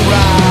wanna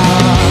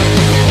rock.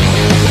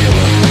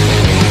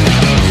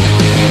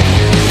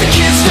 The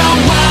kids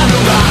don't wanna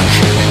rock.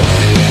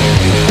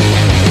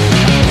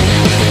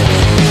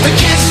 The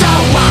kids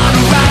don't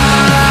wanna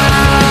rock.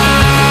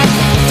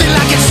 They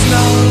like it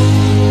slow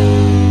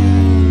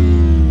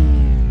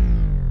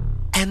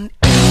and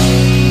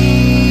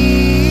easy.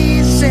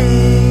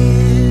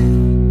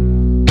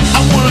 I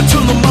wanna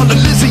turn them on to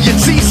Lizzie and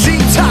CC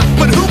Top,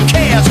 but who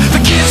cares? The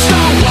kids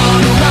don't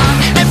wanna rock.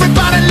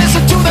 Everybody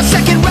listen to the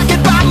second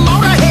record by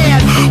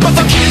Motorhead, but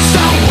the kids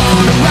don't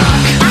wanna rock.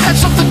 I had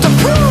something to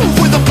prove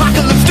with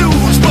Apocalypse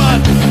Dudes, but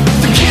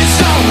the kids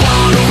don't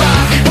wanna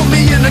rock. Put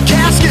me in a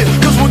casket,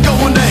 cause we're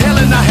going to hell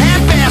in a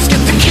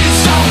handbasket. The kids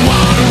don't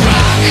wanna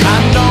rock. I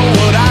know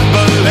what I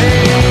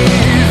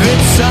believe,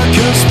 it's a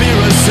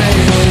conspiracy.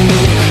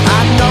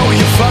 I know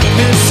you fucked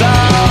this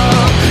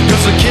up,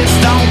 cause the kids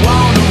don't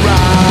wanna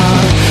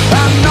rock.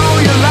 I know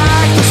you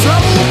like the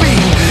slow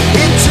beat,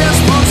 it just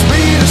puts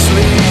me to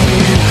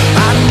sleep.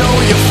 I know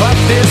you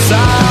fucked this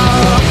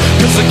up,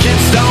 cause the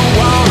kids don't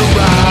wanna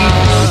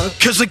rock.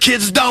 Cause the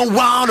kids don't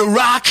wanna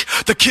rock.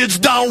 The kids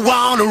don't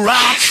wanna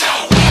rock.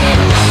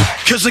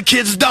 Cause the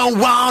kids don't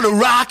wanna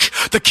rock.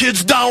 The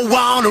kids don't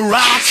wanna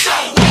rock.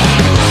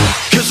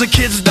 Cause the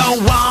kids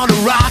don't wanna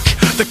rock.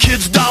 The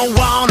kids don't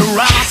wanna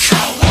rock.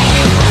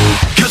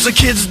 Cause the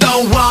kids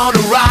don't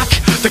wanna rock.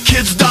 The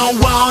kids don't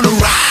wanna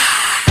rock.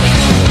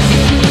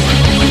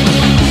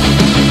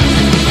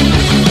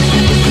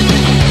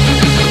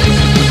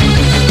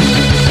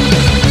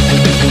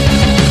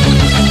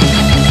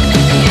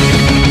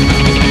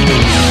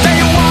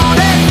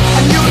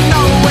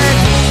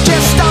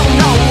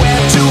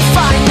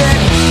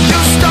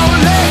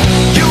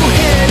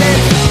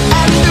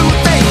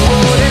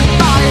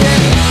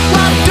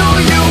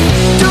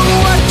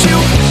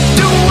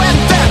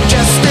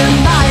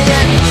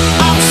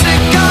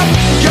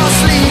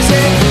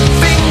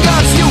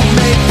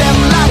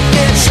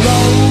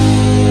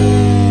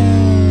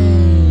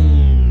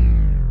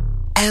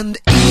 And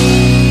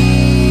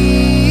easy.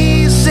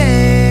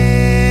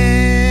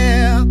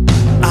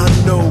 I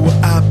know what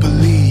I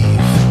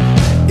believe,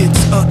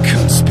 it's a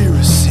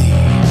conspiracy.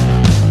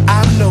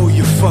 I know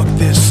you fucked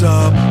this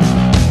up,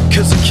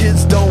 cause the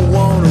kids don't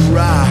wanna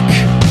rock.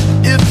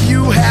 If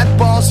you had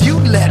balls,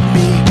 you'd let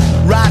me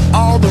right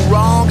all the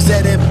wrongs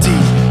that empty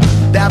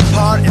that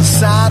part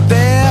inside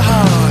their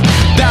heart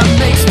that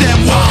makes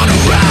them wanna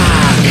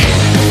rock.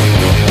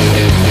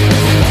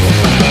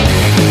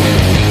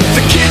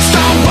 The kids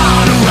don't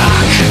wanna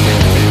rock.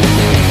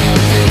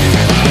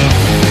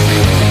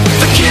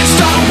 The kids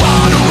don't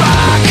wanna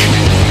rock.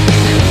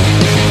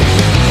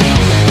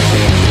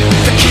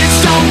 The kids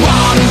don't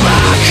wanna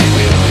rock.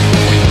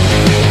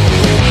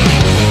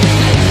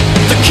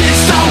 The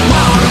kids don't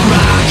wanna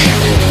rock.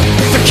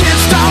 The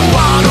kids don't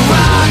wanna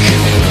rock.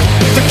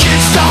 The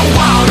kids don't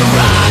wanna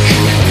rock.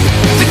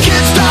 The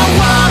kids don't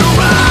wanna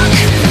rock.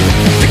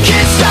 The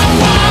kids don't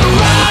wanna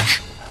rock.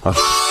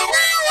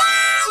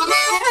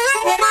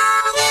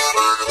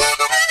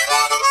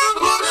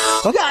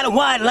 I got a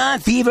white line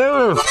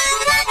fever.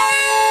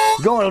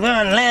 Going to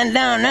run land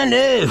down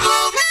under.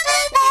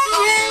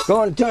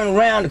 Going to turn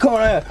around the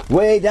corner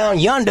way down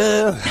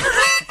yonder.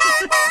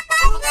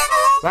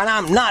 But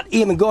I'm not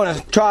even going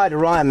to try to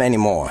rhyme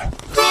anymore.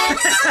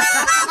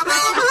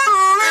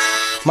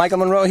 Michael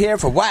Monroe here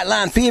for White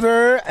Line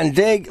Fever, and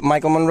dig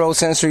Michael Monroe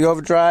Sensory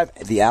Overdrive,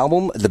 the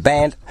album, the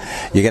band.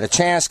 You get a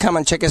chance, come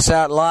and check us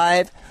out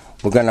live.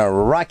 We're gonna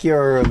rock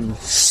your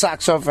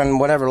socks off and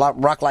whatever,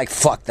 rock like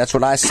fuck. That's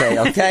what I say,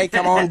 okay?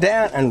 Come on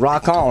down and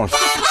rock on.